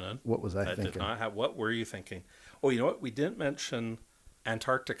happening. What was I thinking? That did not happen. What were you thinking? Oh, you know what? We didn't mention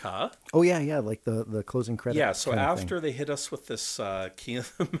Antarctica. Oh, yeah, like the closing credit. Yeah, so after they hit us with this King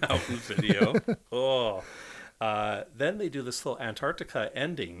of the Mountain video, then they do this little Antarctica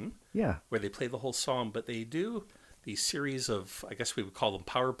ending. Yeah. Where they play the whole song, but they do these series of, I guess we would call them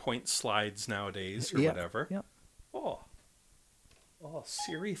PowerPoint slides nowadays or Yeah, whatever. yeah. Oh,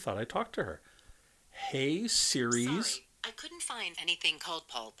 Siri thought I talked to her. Hey, Siri's. Sorry, I couldn't find anything called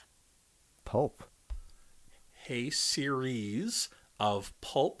pulp. Pulp. Hey, series of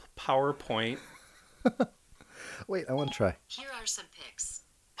pulp PowerPoint. Wait, I want to try. Here are some pics.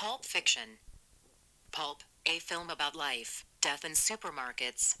 Pulp Fiction. Pulp, a film about life, death, and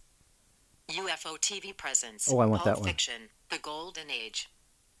supermarkets. UFO TV presence. Oh, I want Pulp that one. Fiction, the Golden Age.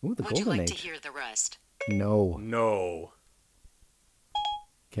 Ooh, the Would you Golden like Age. to hear the rest? No. No.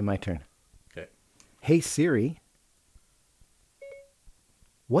 Okay, my turn. Okay. Hey, Siri.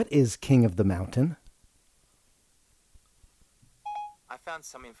 What is King of the Mountain? I found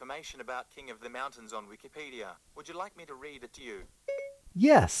some information about King of the Mountains on Wikipedia. Would you like me to read it to you?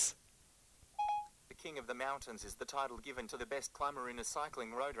 Yes. The King of the Mountains is the title given to the best climber in a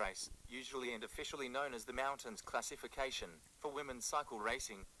cycling road race, usually and officially known as the Mountains Classification. For women's cycle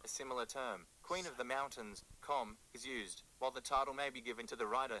racing, a similar term, Queen of the Mountains, is used, while the title may be given to the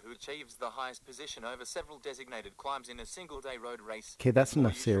rider who achieves the highest position over several designated climbs in a single-day road race. Okay, that's It's more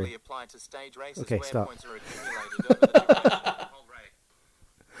enough, Siri. usually applied to stage races Okay, where stop. points are accumulated over the duration of the whole race.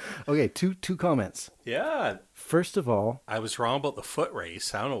 Okay, two comments. Yeah. First of all, I was wrong about the foot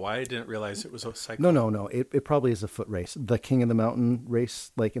race. I don't know why I didn't realize it was a cycle. no. It probably is a foot race. The King of the Mountain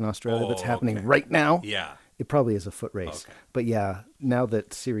race, like in Australia, that's happening okay. right now. Yeah. It probably is a foot race. Okay. But yeah, now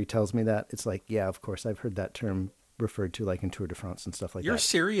that Siri tells me that, it's like, yeah, of course, I've heard that term referred to like in Tour de France and stuff like Your that.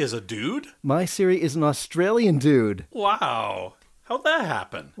 Siri is a dude? My Siri is an Australian dude. Wow. How'd that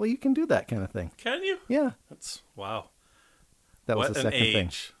happen? Well, you can do that kind of thing. Can you? Yeah, That's, wow. that was What the an second thing.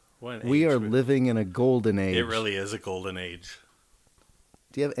 age. What an We age. are living in a golden age. It really is a golden age.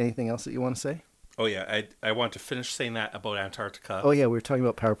 Do you have anything else that you want to say? Oh, yeah. I want to finish saying that about Antarctica. Oh, yeah, we were talking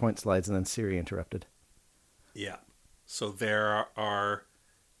about PowerPoint slides and then Siri interrupted. Yeah. So there are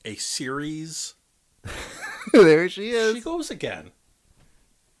a series. There she is. She goes again.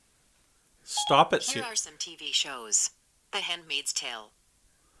 Stop it, Here Siri. are some TV shows. The Handmaid's Tale.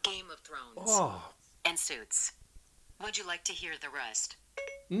 Game of Thrones. Oh, And Suits. Would you like to hear the rest?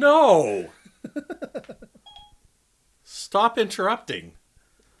 no. Stop interrupting.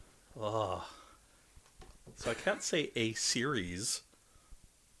 Oh. So I can't say a series.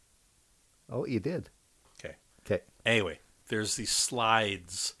 Oh, you did. Okay. Okay. Anyway, there's these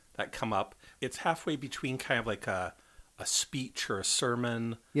slides that come up. It's halfway between kind of like a speech or a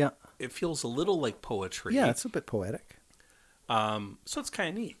sermon. Yeah. It feels a little like poetry. Yeah, it's a bit poetic. So it's kind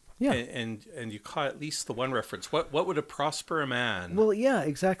of neat. Yeah. And you caught at least the one reference. What would a prosper a man? Well, yeah,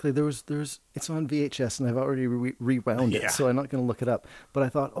 exactly. There's it's on VHS, and I've already rewound it, Yeah. so I'm not going to look it up. But I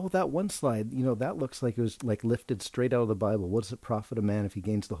thought, oh, that one slide, that looks like it was like lifted straight out of the Bible. What does it profit a man if he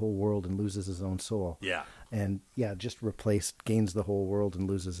gains the whole world and loses his own soul? Yeah. And yeah, just replaced gains the whole world and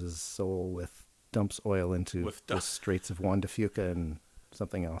loses his soul with dumps oil into the Straits of Juan de Fuca and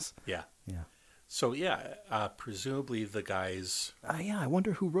something else. Yeah. Yeah. So yeah, presumably the guys. Yeah, I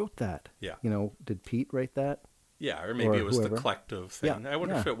wonder who wrote that. Yeah. Did Pete write that? Yeah, or maybe Or it was whoever. the collective thing. Yeah, I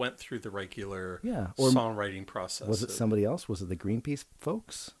wonder yeah. if it went through the regular Or songwriting process. Was it somebody else? Was it the Greenpeace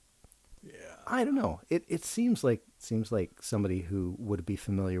folks? Yeah. I don't know. It seems like somebody who would be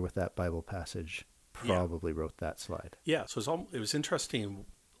familiar with that Bible passage probably wrote that slide. Yeah. So it was interesting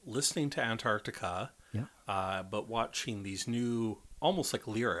listening to Antarctica, but watching these new, almost like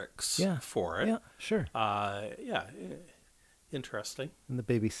lyrics for it. Yeah, sure. Interesting. And the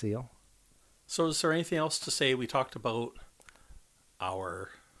baby seal. So is there anything else to say? We talked about our...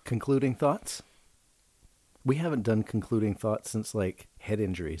 Concluding thoughts? We haven't done concluding thoughts since like head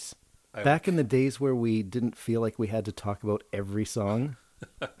injuries. Back in the days where we didn't feel like we had to talk about every song.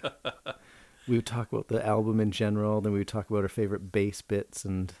 We would talk about the album in general, then we would talk about our favorite bass bits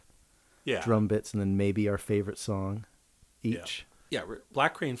and drum bits, and then maybe our favorite song each. Yeah,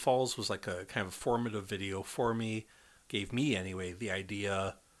 Black Rain Falls was like a kind of formative video for me. Gave me, anyway, the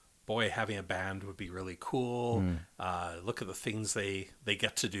idea, boy, having a band would be really cool. Look at the things they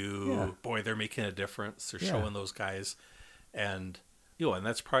get to do. Yeah. Boy, they're making a difference. They're showing those guys. And, and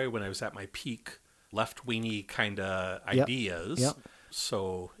that's probably when I was at my peak left-wingy kind of ideas. Yep.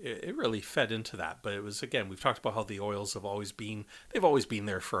 So it really fed into that. But it was, again, we've talked about how the oils have always been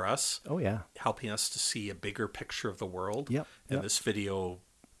there for us. Oh, yeah. Helping us to see a bigger picture of the world. Yep. And this video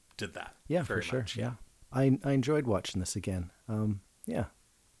did that. Yeah, very for sure. much. Yeah. I enjoyed watching this again.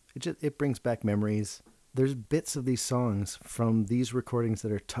 It brings back memories. There's bits of these songs from these recordings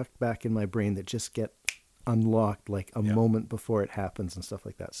that are tucked back in my brain that just get unlocked like a moment before it happens and stuff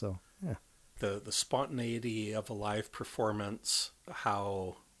like that. So, yeah. The spontaneity of a live performance,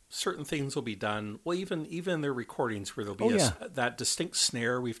 how certain things will be done. Well, even their recordings where there'll be that distinct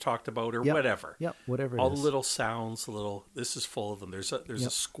snare we've talked about, or whatever. Yep, whatever. All the little sounds, this is full of them. There's a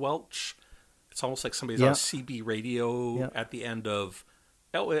squelch. It's almost like somebody's on CB radio at the end of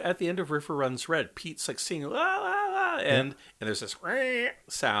River Runs Red. Pete's like singing, la, la, la, and there's this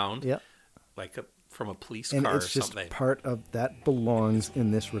sound, like from a police car or it's just something. Part of that belongs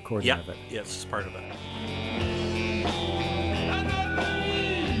in this recording of it. Yeah, it's just part of it.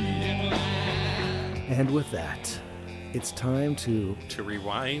 And with that, it's time to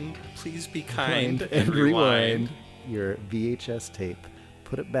rewind. Please be kind and rewind your VHS tape.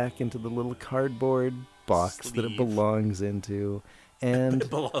 Put it back into the little cardboard box that it belongs into. And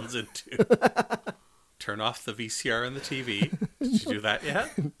turn off the VCR and the TV. Did you do that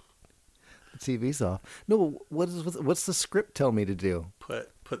yet? The TV's off. No, what's the script tell me to do?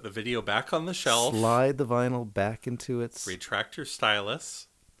 Put the video back on the shelf. Slide the vinyl back into its... Retract your stylus.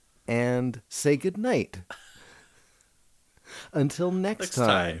 And say goodnight. Until next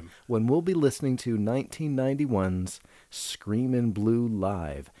time, when we'll be listening to 1991's Screamin' Blue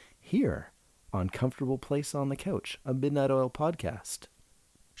Live, here on Comfortable Place on the Couch, a Midnight Oil podcast.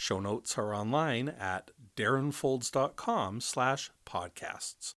 Show notes are online at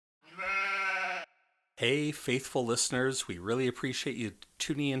darrenfolds.com/podcasts. Hey, faithful listeners, we really appreciate you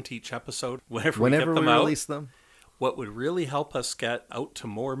tuning into each episode whenever we get them out. Release them. What would really help us get out to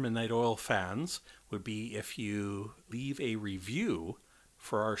more Midnight Oil fans would be if you leave a review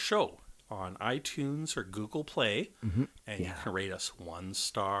for our show on iTunes or Google Play, and you can rate us 1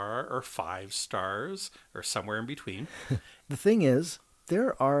 star or 5 stars or somewhere in between. The thing is,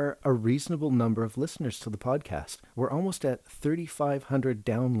 there are a reasonable number of listeners to the podcast. We're almost at 3,500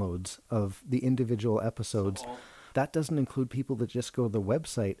 downloads of the individual episodes. That doesn't include people that just go to the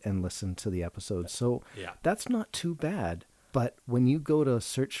website and listen to the episodes. So that's not too bad. But when you go to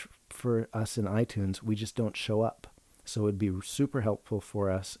search for us in iTunes, we just don't show up. So it'd be super helpful for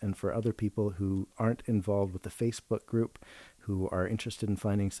us and for other people who aren't involved with the Facebook group, who are interested in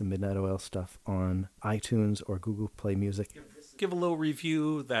finding some Midnight Oil stuff on iTunes or Google Play Music. Give a little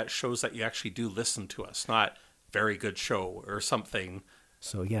review that shows that you actually do listen to us, not very good show or something.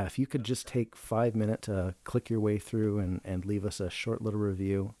 So yeah, if you could just take 5 minutes to click your way through and leave us a short little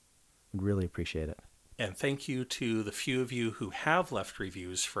review, I'd really appreciate it. And thank you to the few of you who have left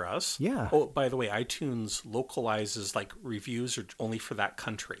reviews for us. Yeah. Oh, by the way, iTunes localizes like reviews are only for that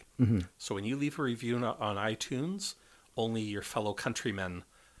country. So when you leave a review on iTunes, only your fellow countrymen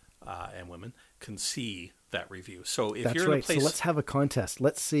and women can see that review. So if you're in a place, so let's have a contest.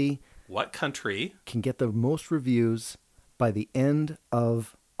 Let's see what country can get the most reviews by the end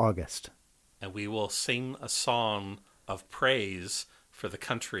of August. And we will sing a song of praise for the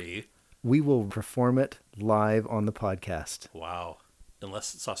country. We will perform it live on the podcast. Wow.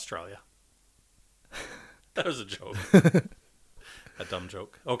 Unless it's Australia. That was a joke. A dumb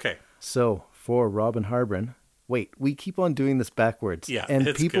joke. Okay. So, for Robin Harbin... Wait, we keep on doing this backwards. Yeah, and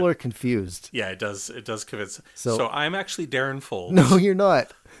people are confused. Yeah, it does convince. So I'm actually Darren Folds. No, you're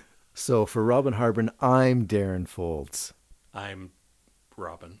not. So, for Robin Harbin, I'm Darren Folds. I'm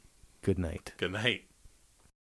Robin. Good night. Good night.